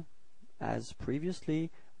then, as previously,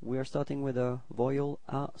 we are starting with a vowel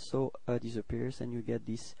a, so a disappears, and you get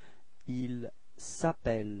this il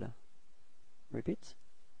s'appelle. Repeat.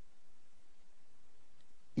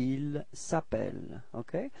 Il s'appelle.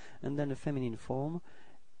 Okay, and then the feminine form,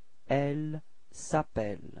 elle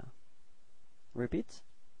s'appelle. Repeat.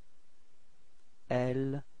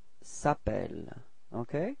 Elle s'appelle.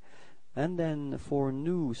 Okay, and then for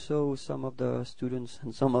nous, so some of the students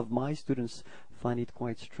and some of my students find it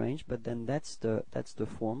quite strange, but then that's the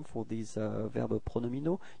form for these verbes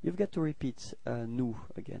pronominaux. You've got to repeat nous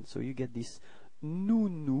again, so you get this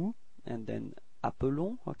nous, and then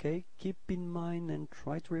appelons. Okay, keep in mind and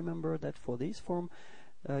try to remember that for this form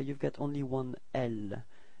you've got only one L.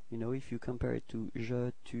 You know, if you compare it to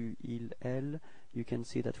je, tu, il, elle, you can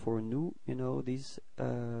see that for nous, you know, this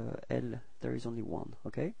L, there is only one.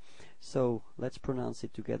 Okay, so let's pronounce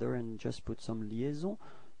it together and just put some liaison.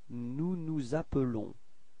 Nous nous appelons.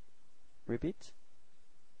 Repeat.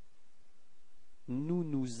 Nous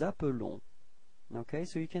nous appelons. Okay,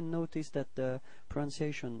 so you can notice that the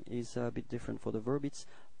pronunciation is a bit different for the verb. It's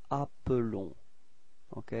appelons.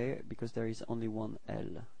 Okay, because there is only one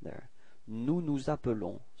L there. Nous nous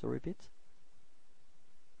appelons. So repeat.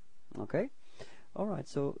 Okay. Alright,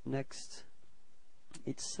 so next,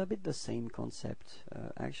 it's a bit the same concept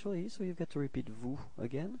actually, so you've got to repeat vous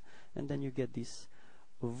again, and then you get this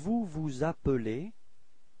vous vous appelez.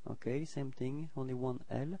 Okay, same thing, only one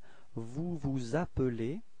L. Vous vous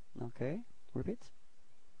appelez. Okay, repeat.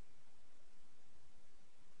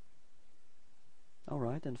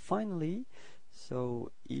 Alright, and finally,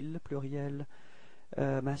 so il pluriel,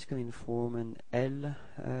 masculine form, and elle,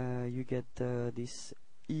 you get this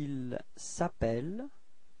il s'appelle.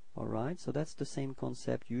 Alright, so that's the same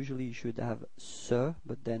concept. Usually you should have se,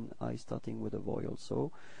 but then I starting with a vowel,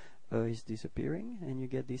 so is disappearing, and you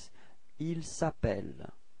get this il s'appelle.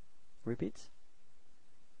 Repeat.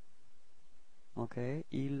 Okay,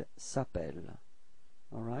 il s'appelle.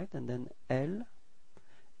 Alright, and then elle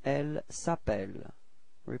s'appelle.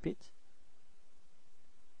 Repeat.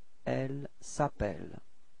 Elle s'appelle.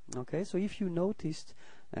 Okay, so if you noticed,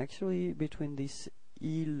 actually between this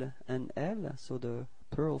il and elle, so the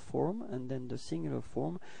plural form and then the singular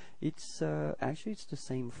form, it's actually it's the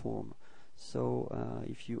same form. So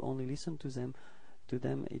if you only listen to them,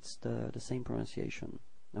 it's the same pronunciation.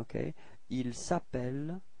 Okay, il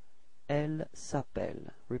s'appelle, elle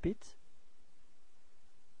s'appelle. Repeat.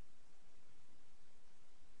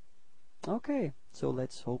 Okay, so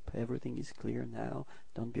let's hope everything is clear now.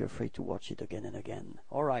 Don't be afraid to watch it again and again.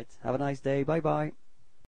 Alright, have a nice day, bye bye.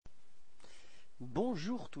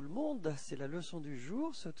 Bonjour tout le monde, c'est la leçon du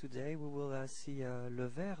jour. So today we will see le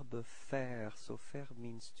verbe faire. So faire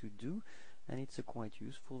means to do, and it's a quite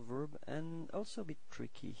useful verb and also a bit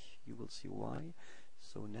tricky. You will see why.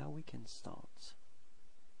 So now we can start.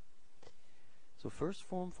 So first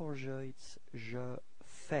form for je, it's je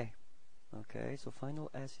fais. Okay, so final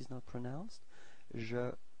S is not pronounced.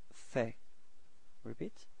 Je fais.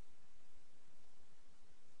 Repeat.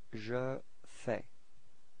 Je fais.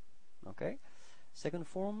 Okay. Second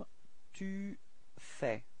form, tu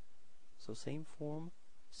fais. So same form,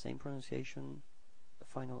 same pronunciation. The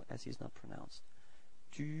final S is not pronounced.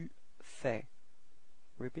 Tu fais.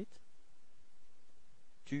 Repeat.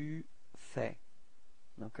 Tu fais.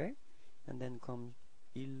 Okay. And then comes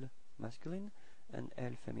il masculine and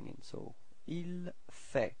elle feminine. So il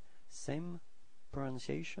fait, same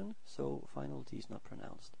pronunciation, so final T is not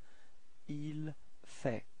pronounced. Il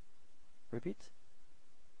fait. Repeat.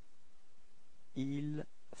 Il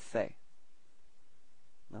fait.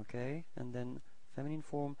 Okay, and then feminine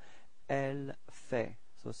form, elle fait.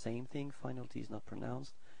 So same thing, final T is not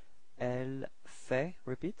pronounced. Elle fait.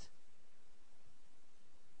 Repeat.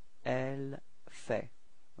 Elle fait.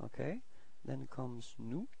 Okay, then comes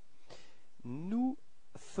nous. Nous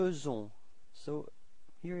faisons. So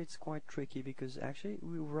here it's quite tricky because actually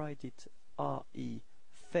we write it A-I,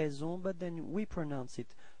 faisons, but then we pronounce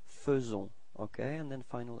it faisons. Okay, and then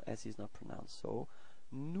final S is not pronounced. So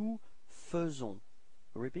nous faisons.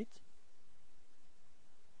 Repeat.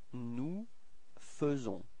 Nous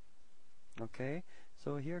faisons. Okay,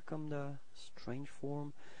 so here come the strange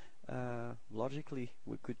form. Logically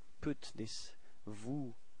we could put this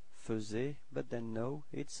vous faisiez, but then no,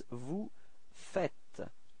 it's vous faites.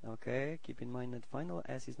 Okay, keep in mind that final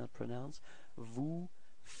S is not pronounced. Vous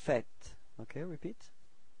faites. Okay, repeat.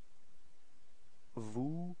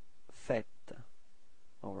 Vous faites.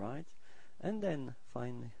 Alright, and then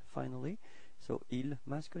finally, so il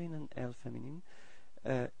masculine and elle feminine.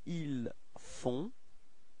 Ils font.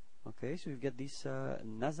 Okay, so you've got this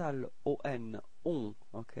nasal on, on.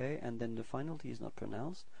 Okay, and then the final T is not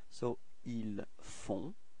pronounced. So ils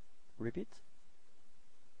font. Repeat.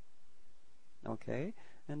 Okay,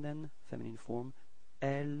 and then feminine form,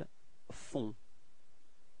 elles font.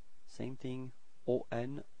 Same thing,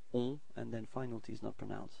 on, on, and then final T is not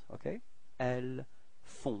pronounced. Okay, elles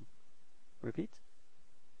font. Repeat.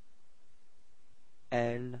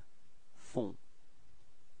 Elles font.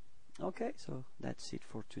 Okay, so that's it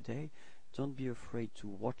for today. Don't be afraid to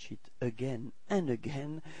watch it again and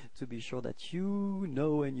again to be sure that you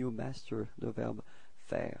know and you master the verb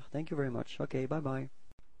faire. Thank you very much. Okay, bye bye.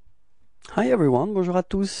 Hi everyone, bonjour à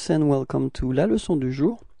tous and welcome to la leçon du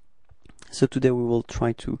jour. So today we will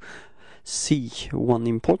try to see one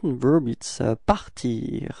important verb. It's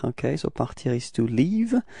partir. Okay, so partir is to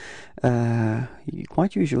leave.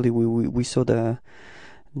 Quite usually we saw the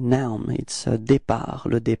noun, it's départ,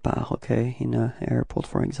 le départ, okay, in an airport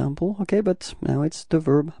for example, okay, but now it's the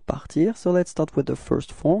verb partir. So let's start with the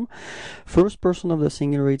first form. First person of the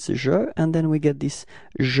singular, it's je, and then we get this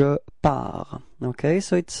je pars, okay,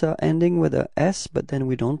 so it's ending with a S, but then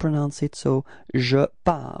we don't pronounce it, so je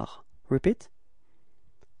pars. Repeat.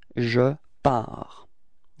 Je pars.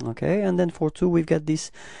 Okay, and then for two we've got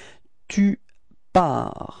this tu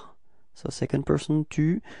pars, so second person,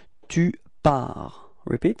 tu pars.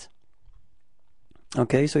 Repeat.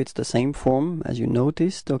 Okay, so it's the same form as you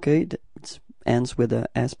noticed. Okay, it ends with a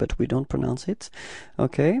S, but we don't pronounce it.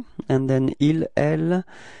 Okay, and then il, elle,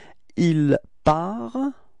 il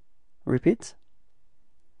part. Repeat.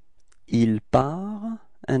 Il part,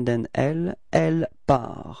 and then elle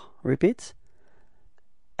part. Repeat.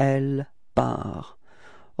 Elle part.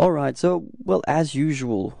 Alright, so, well, as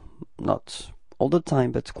usual, not all the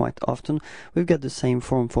time, but quite often, we've got the same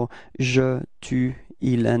form for je, tu,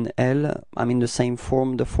 il, and elle. I mean the same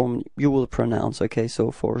form, the form you will pronounce, okay? So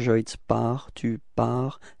for je it's part, tu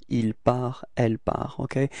pars, il part, elle part,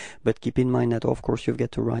 okay? But keep in mind that, of course, you've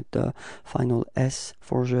got to write the final S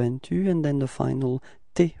for je and tu, and then the final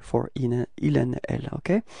T for il and elle,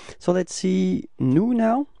 okay? So let's see nous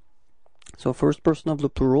now. So first person of the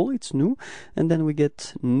plural, it's nous, and then we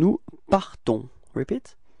get nous partons.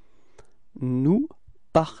 Repeat. nous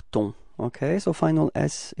partons. Okay, so final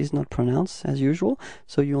S is not pronounced as usual,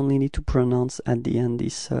 so you only need to pronounce at the end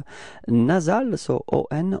this nasal, so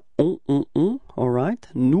on, on, alright,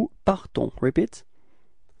 nous partons. Repeat.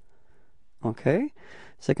 Okay,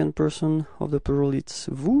 second person of the plural, it's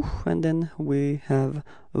vous, and then we have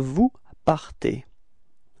vous partez.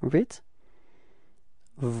 Repeat.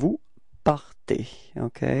 Vous partez.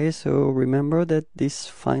 Okay, so remember that this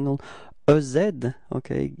final EZ,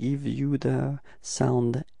 okay, give you the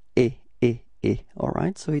sound E.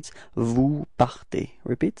 Alright, so it's vous partez.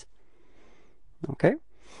 Repeat. Okay.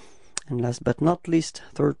 And last but not least,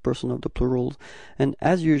 third person of the plural. And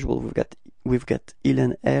as usual, we've got il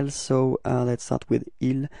and elle, so let's start with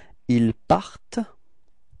il. Ils partent.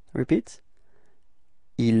 Repeat.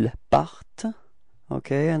 Ils partent.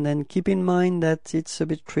 Okay, and then keep in mind that it's a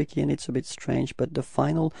bit tricky and it's a bit strange, but the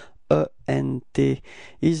final ENT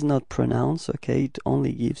is not pronounced, okay? It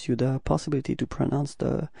only gives you the possibility to pronounce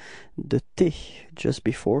the T just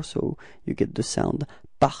before, so you get the sound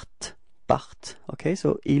part, okay?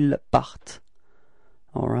 So ils partent,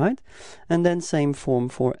 alright? And then same form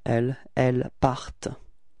for elle, elles partent.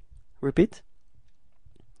 Repeat.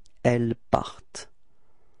 Elles partent.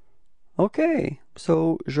 Okay,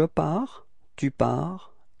 so je pars, tu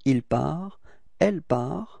pars, il part, elle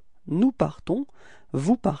part, nous partons,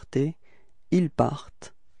 vous partez, ils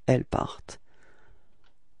partent, elles partent.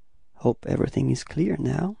 Hope everything is clear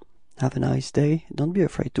now. Have a nice day. Don't be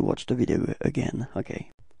afraid to watch the video again. Okay.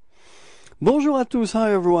 Bonjour à tous.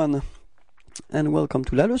 Hi everyone. And welcome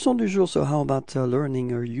to la leçon du jour. So how about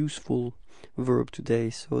learning a useful verb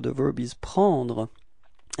today? So the verb is prendre.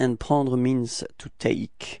 And prendre means to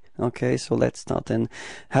take. Okay, so let's start and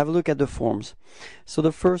have a look at the forms. So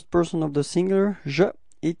the first person of the singular, je,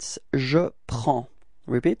 it's je prends.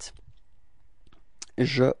 Repeat.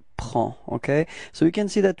 Je prends. Okay, so you can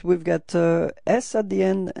see that we've got S at the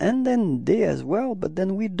end and then D as well, but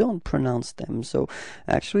then we don't pronounce them. So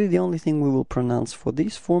actually the only thing we will pronounce for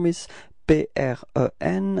this form is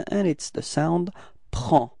P-R-E-N, and it's the sound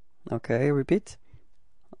prend. Okay, repeat.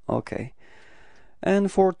 Okay.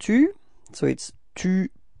 And for tu, so it's tu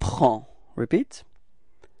prends. Repeat.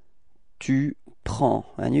 Tu prends.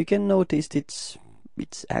 And you can notice it's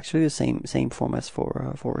actually the same form as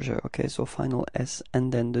for je. Okay, so final S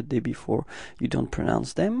and then the D before, you don't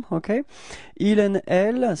pronounce them. Okay. Il and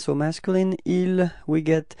elle, so masculine, il, we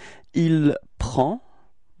get il prend.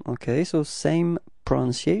 Okay, so same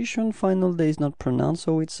pronunciation. Final D is not pronounced,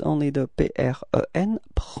 so it's only the P-R-E-N,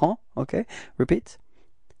 prend. Okay, repeat.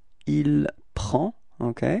 Il prend.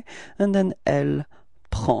 Okay, and then elle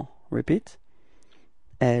prend. Repeat.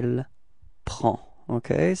 Elle prend.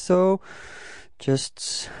 Okay, so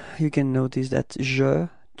just you can notice that je,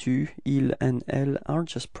 tu, il, and elle are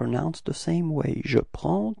just pronounced the same way. Je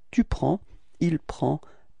prends, tu prends, il prend,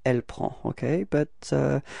 elle prend. Okay, but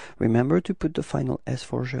remember to put the final S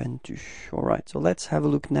for je and tu. Alright, so let's have a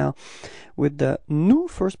look now with the nous,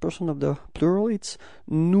 first person of the plural. It's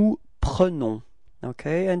nous prenons.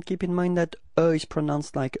 Okay, and keep in mind that E is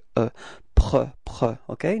pronounced like E. Pre.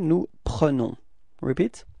 Okay, nous prenons.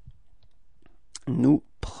 Repeat. Nous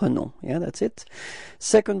prenons. Yeah, that's it.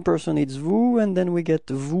 Second person, it's vous, and then we get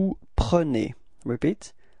vous prenez.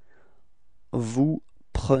 Repeat. Vous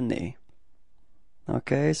prenez.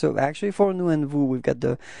 Okay, so actually for nous and vous, we've got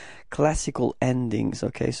the classical endings.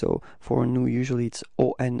 Okay, so for nous, usually it's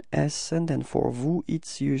ONS, and then for vous,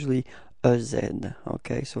 it's usually EZ.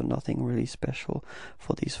 Okay, so nothing really special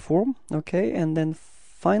for this form. Okay, and then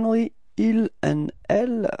finally, il and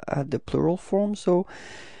elle at the plural form. So,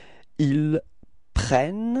 ils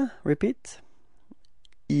prennent. Repeat.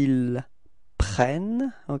 Ils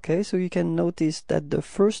prennent. Okay, so you can notice that the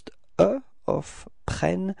first E of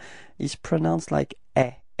prennent is pronounced like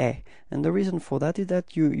e. And the reason for that is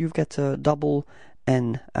that you've got a double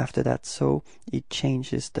N after that, so it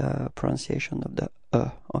changes the pronunciation of the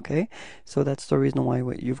E. Okay, so that's the reason why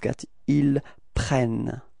you've got ils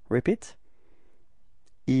prennent. Repeat.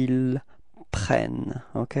 Ils prennent.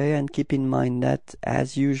 Okay, and keep in mind that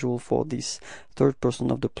as usual for this third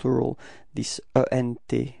person of the plural, this ENT,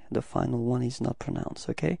 the final one, is not pronounced.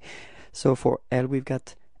 Okay, so for elle we've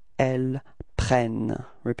got elles prennent.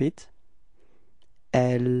 Repeat.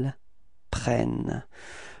 Elles prennent.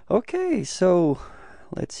 Okay, so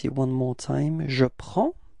let's see one more time. Je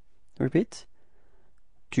prends. Repeat.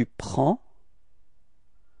 Tu prends.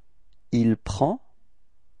 Il prend.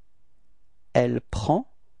 Elle prend.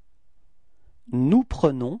 Nous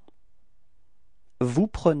prenons. Vous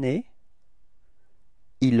prenez.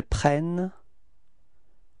 Ils prennent.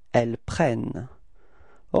 Elles prennent.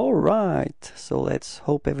 Alright, so let's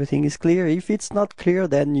hope everything is clear. If it's not clear,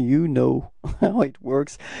 then you know how it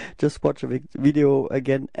works. Just watch the video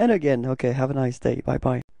again and again. Okay, have a nice day. Bye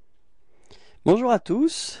bye. Bonjour à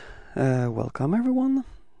tous. Welcome everyone.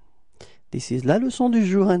 This is la leçon du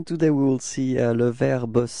jour, and today we will see le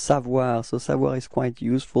verbe savoir. So savoir is quite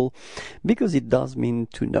useful because it does mean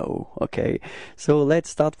to know. Okay, so let's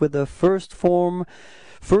start with the first form.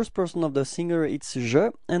 First person of the singular, it's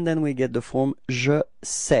je, and then we get the form je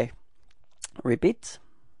sais. Repeat.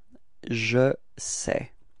 Je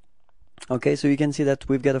sais. Okay, so you can see that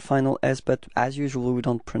we've got a final S, but as usual we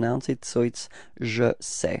don't pronounce it, so it's je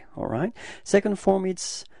sais. Alright. Second form,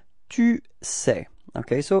 it's tu sais.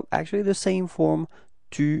 Okay, so actually the same form,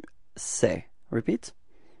 tu sais. Repeat.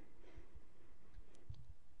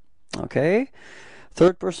 Okay.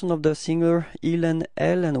 Third person of the singular, il and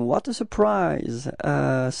elle, and what a surprise!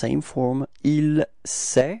 Same form, il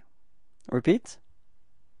sait. Repeat.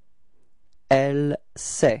 Elle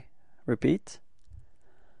sait. Repeat.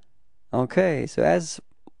 Okay, so as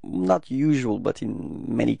not usual, but in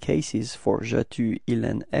many cases for je, tu, il,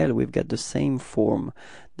 and elle, we've got the same form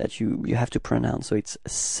that you have to pronounce, so it's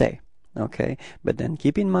sait. Okay, but then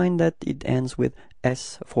keep in mind that it ends with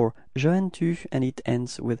S for je and tu, and it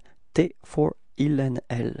ends with T for il and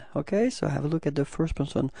elle. Okay, so have a look at the first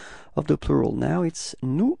person of the plural. Now it's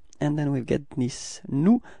nous, and then we get this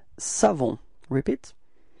nous savons. Repeat.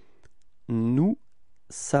 Nous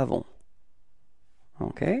savons.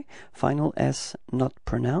 Okay, final S not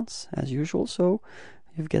pronounced as usual, so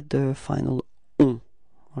you've got the final on.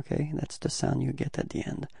 Okay, that's the sound you get at the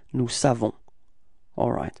end. Nous savons.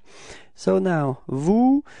 Alright, so now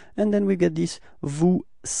vous, and then we get this vous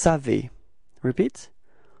savez. Repeat.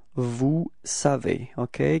 Vous savez.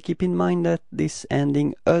 Okay, keep in mind that this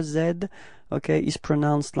ending ez, okay, is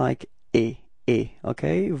pronounced like e.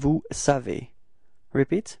 Okay, vous savez.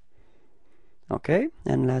 Repeat. Okay,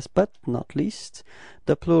 and last but not least,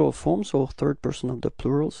 the plural form, so third person of the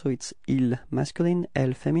plural, so it's il masculine,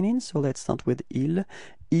 elle feminine, so let's start with il.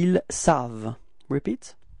 Ils savent.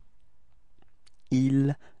 Repeat.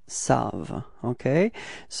 Ils savent. Okay,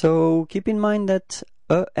 so keep in mind that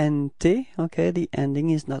E and T, okay, the ending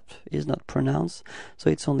is not pronounced, so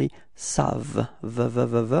it's only savent.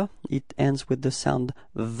 V. It ends with the sound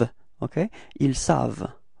v. Okay, ils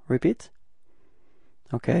savent. Repeat.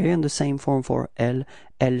 Okay, and the same form for elles.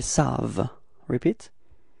 Elles savent. Repeat.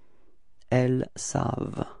 Elles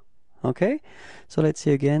savent. Okay, so let's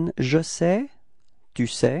see again. Je sais, tu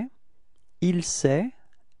sais, il sait,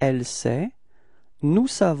 elle sait, nous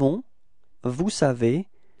savons, vous savez,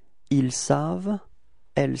 ils savent,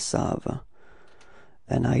 elles savent.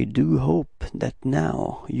 And I do hope that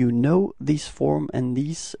now you know this form and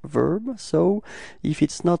this verb, so if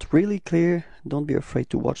it's not really clear, don't be afraid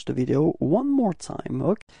to watch the video one more time.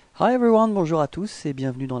 Okay. Hi everyone, bonjour à tous et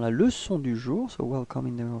bienvenue dans la leçon du jour. So welcome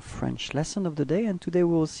in the French lesson of the day, and today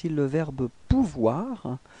we will see le verbe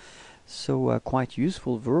pouvoir. So a quite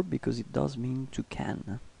useful verb because it does mean to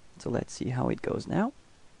can. So let's see how it goes now.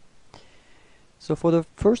 So for the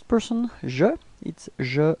first person, je, it's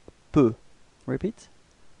je peux. Repeat.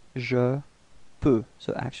 Je peux.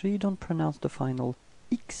 So actually you don't pronounce the final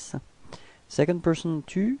X. Second person,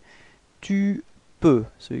 tu peux.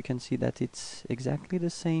 So you can see that it's exactly the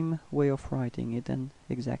same way of writing it and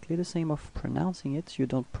exactly the same of pronouncing it. You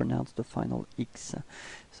don't pronounce the final X.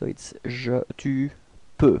 So it's tu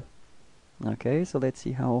peux. Okay, so let's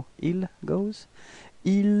see how il goes.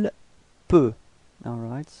 Il peut.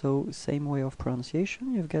 Alright, so same way of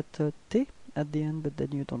pronunciation. You've got T at the end, but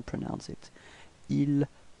then you don't pronounce it. Il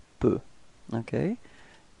peut. Okay.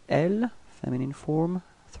 Elle, feminine form,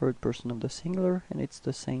 third person of the singular, and it's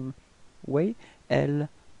the same way. Elle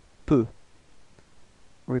peut.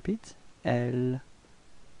 Repeat. Elle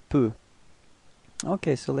peut.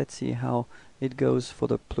 Okay, so let's see how it goes for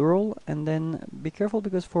the plural, and then be careful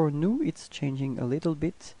because for nous it's changing a little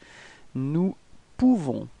bit. Nous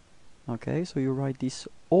pouvons. Okay, so you write this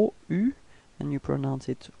OU and you pronounce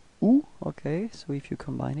it OU. Okay, so if you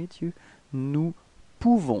combine it, you nous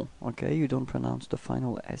pouvons. Okay, you don't pronounce the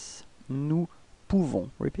final S. Nous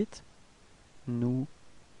pouvons. Repeat. Nous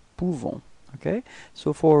pouvons. Okay,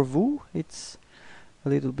 so for vous, it's a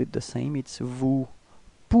little bit the same. It's vous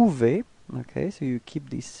pouvez. Okay, so you keep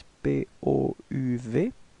this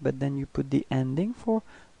P-O-U-V, but then you put the ending for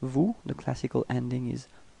vous. The classical ending is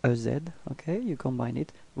EZ. Okay, you combine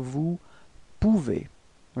it. Vous pouvez.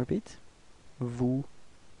 Repeat. Vous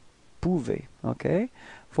pouvez. Okay,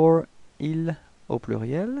 for il au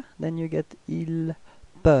pluriel, then you get ils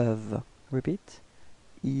peuvent. Repeat.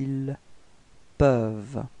 Ils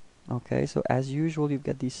peuvent. Okay, so as usual, you've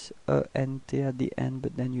got this ENT at the end,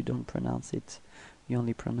 but then you don't pronounce it. You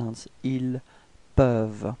only pronounce ils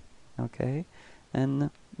peuvent. Okay,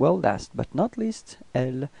 and well, last but not least,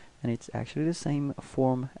 elle, and it's actually the same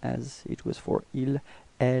form as it was for ils,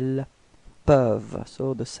 elles peuvent.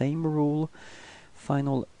 So the same rule.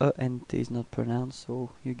 Final ENT is not pronounced,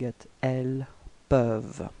 so you get elles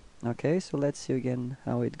peuvent. Okay, so let's see again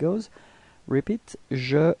how it goes. Repeat.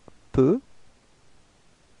 Je peux.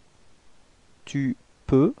 Tu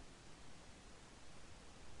peux.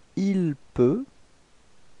 Il peut.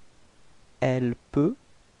 Elle peut.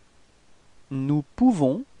 Nous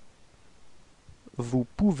pouvons. Vous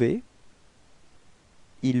pouvez.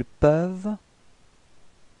 Ils peuvent.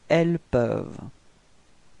 Elles peuvent.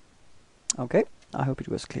 Okay, I hope it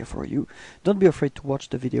was clear for you. Don't be afraid to watch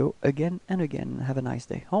the video again and again. Have a nice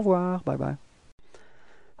day. Au revoir. Bye bye.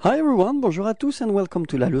 Hi everyone, bonjour à tous and welcome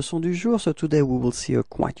to la leçon du jour. So today we will see a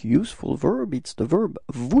quite useful verb. It's the verb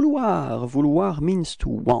vouloir. Vouloir means to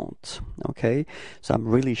want. Okay, so I'm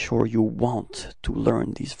really sure you want to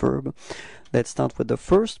learn this verb. Let's start with the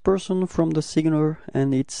first person from the singular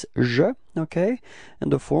and it's je. Okay,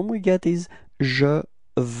 and the form we get is je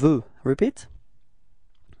veux. Repeat.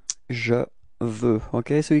 Je veux.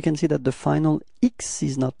 Okay, so you can see that the final X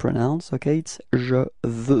is not pronounced. Okay, it's je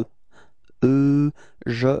veux.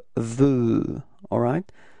 Je veux.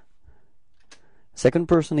 Alright? Second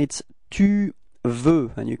person, it's tu veux.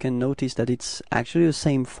 And you can notice that it's actually the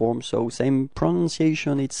same form, so same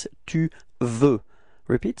pronunciation, it's tu veux.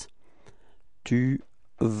 Repeat. Tu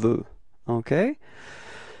veux. Okay?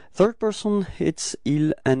 Third person, it's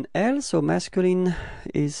il and elle, so masculine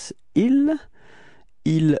is il.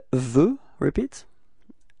 Il veut. Repeat.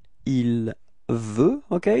 Il veut.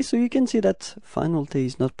 Okay, so you can see that final T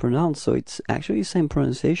is not pronounced, so it's actually the same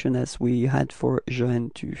pronunciation as we had for je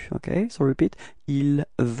and tu. Okay, so repeat. Il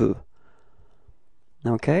veut.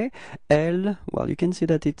 Okay, elle, well, you can see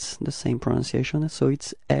that it's the same pronunciation, so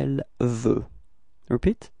it's elle veut.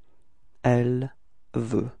 Repeat. Elle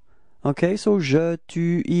veut. Okay, so je,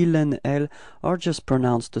 tu, il, and elle are just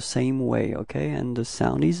pronounced the same way, okay, and the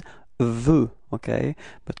sound is veut, okay,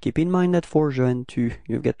 but keep in mind that for je and tu,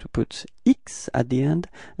 you've got to put X at the end,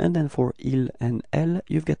 and then for il and elle,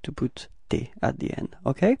 you've got to put T at the end,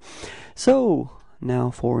 okay? So, now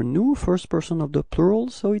for nous, first person of the plural,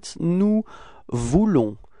 so it's nous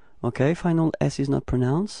voulons, okay? Final S is not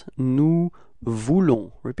pronounced. Nous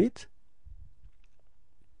voulons. Repeat.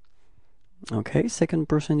 Okay, second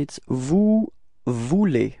person, it's vous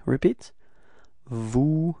voulez. Repeat.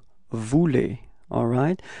 Vous voulez.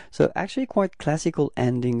 Alright, so actually quite classical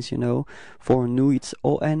endings, you know. For nous it's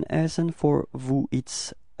ONS and for vous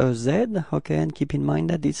it's EZ, okay, and keep in mind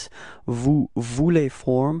that it's vous voulez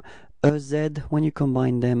form, EZ, when you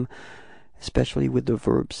combine them, especially with the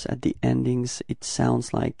verbs at the endings, it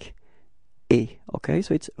sounds like E, okay,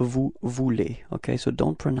 so it's vous voulez, okay, so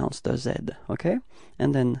don't pronounce the Z, okay,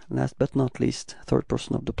 and then last but not least, third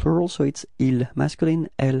person of the plural, so it's il masculine,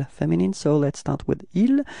 elle feminine, so let's start with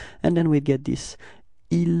il, and then we get this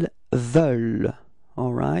ils veulent,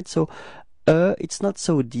 alright, so it's not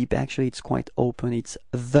so deep, actually it's quite open, it's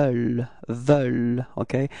veulent,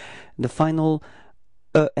 okay, the final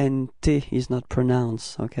ENT is not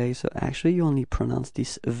pronounced, okay, so actually you only pronounce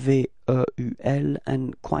this V-E-U-L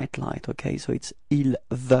and quite light, okay, so it's ils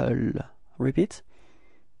veulent. Repeat.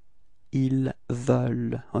 Ils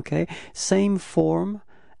veulent, okay, same form,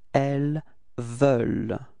 elles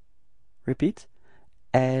veulent. Repeat.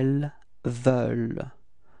 Elles veulent.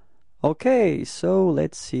 Okay, so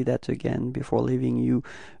let's see that again before leaving you.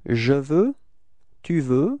 Je veux, tu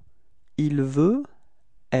veux, il veut,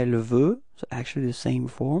 elle veut, so actually the same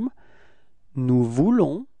form. Nous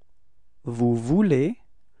voulons, vous voulez,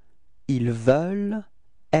 ils veulent,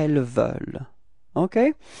 elles veulent.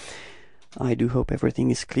 Okay? I do hope everything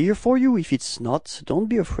is clear for you. If it's not, don't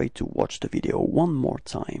be afraid to watch the video one more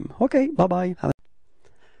time. Okay, bye-bye.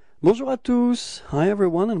 Bonjour à tous. Hi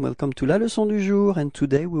everyone and welcome to la leçon du jour, and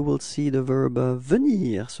today we will see the verb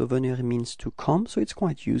venir. So venir means to come, so it's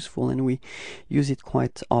quite useful and we use it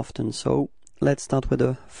quite often. So let's start with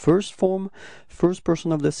the first form, first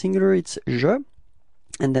person of the singular, it's je,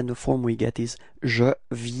 and then the form we get is je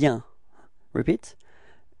viens. Repeat.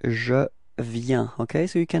 Je viens. Okay,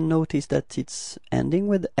 so you can notice that it's ending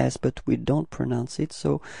with S, but we don't pronounce it,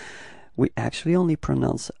 so we actually only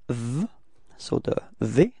pronounce V, so the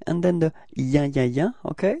V, and then the ya.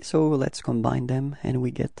 Okay, so let's combine them and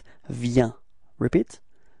we get viens. Repeat.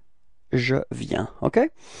 Je viens. Okay.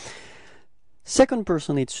 Second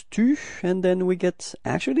person, it's tu, and then we get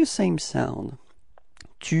actually the same sound.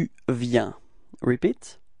 Tu viens.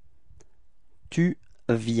 Repeat. Tu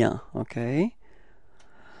vient, okay?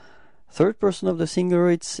 Third person of the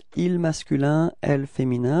singular, it's il masculin, elle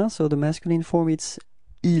féminin. So the masculine form, it's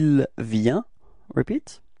il vient.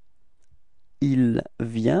 Repeat. Il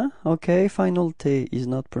vient. Okay, final T is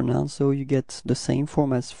not pronounced, so you get the same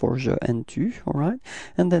form as for je and tu, alright?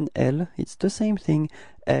 And then elle, it's the same thing.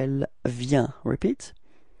 Elle vient. Repeat.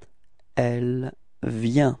 Elle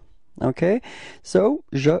vient. Okay? So,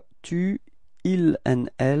 je, tu, il, and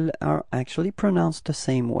elle are actually pronounced the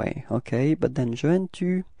same way. Okay? But then je and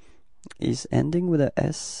tu is ending with a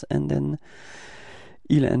S, and then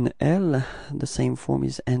il and elle, the same form,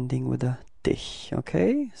 is ending with a T.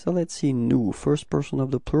 Okay, so let's see. Nous, first person of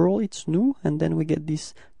the plural, it's nous, and then we get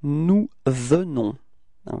this nous venons.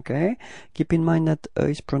 Okay, keep in mind that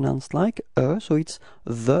is pronounced like so it's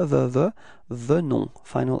the venons.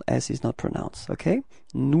 Final S is not pronounced. Okay,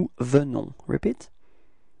 nous venons. Repeat.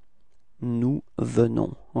 Nous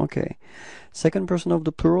venons. Okay. Second person of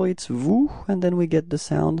the plural, it's vous, and then we get the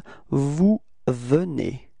sound vous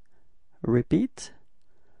venez. Repeat.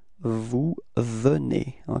 Vous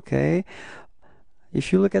venez. Okay.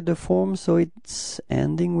 If you look at the form, so it's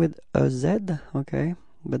ending with a Z. Okay.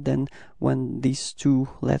 But then when these two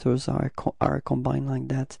letters are combined like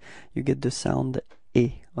that, you get the sound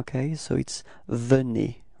E. Okay. So it's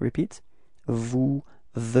venez. Repeat. Vous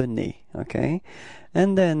venez. Okay.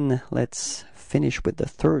 And then let's finish with the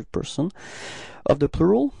third person of the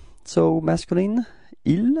plural. So masculine,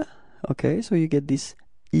 il. Okay, so you get this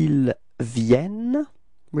ils viennent.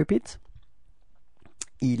 Repeat.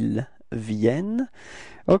 Ils viennent.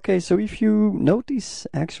 Okay, so if you notice,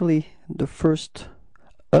 actually the first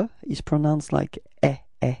is pronounced like e.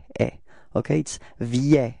 Okay, it's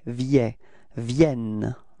vie,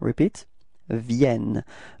 vienne. Repeat. Vienne.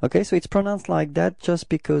 Okay, so it's pronounced like that just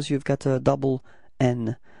because you've got a double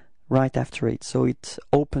N right after it. So it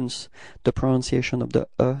opens the pronunciation of the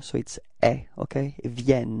so it's e, okay?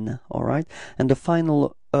 Vienne, alright? And the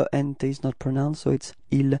final N is not pronounced, so it's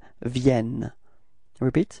ils viennent.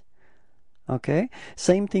 Repeat. Okay?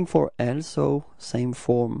 Same thing for elle, so same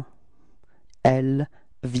form. Elles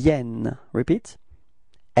viennent. Repeat.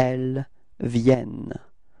 Elles viennent.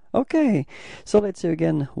 Okay, so let's say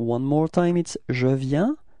again one more time. It's je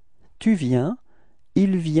viens, tu viens,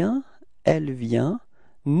 il vient, elle vient,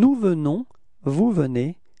 nous venons, vous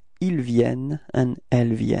venez, ils viennent, and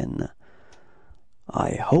elles viennent.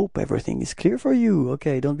 I hope everything is clear for you.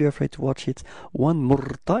 Okay, don't be afraid to watch it one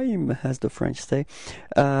more time, as the French say.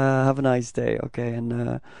 Have a nice day, okay,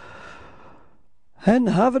 and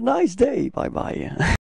have a nice day. Bye-bye.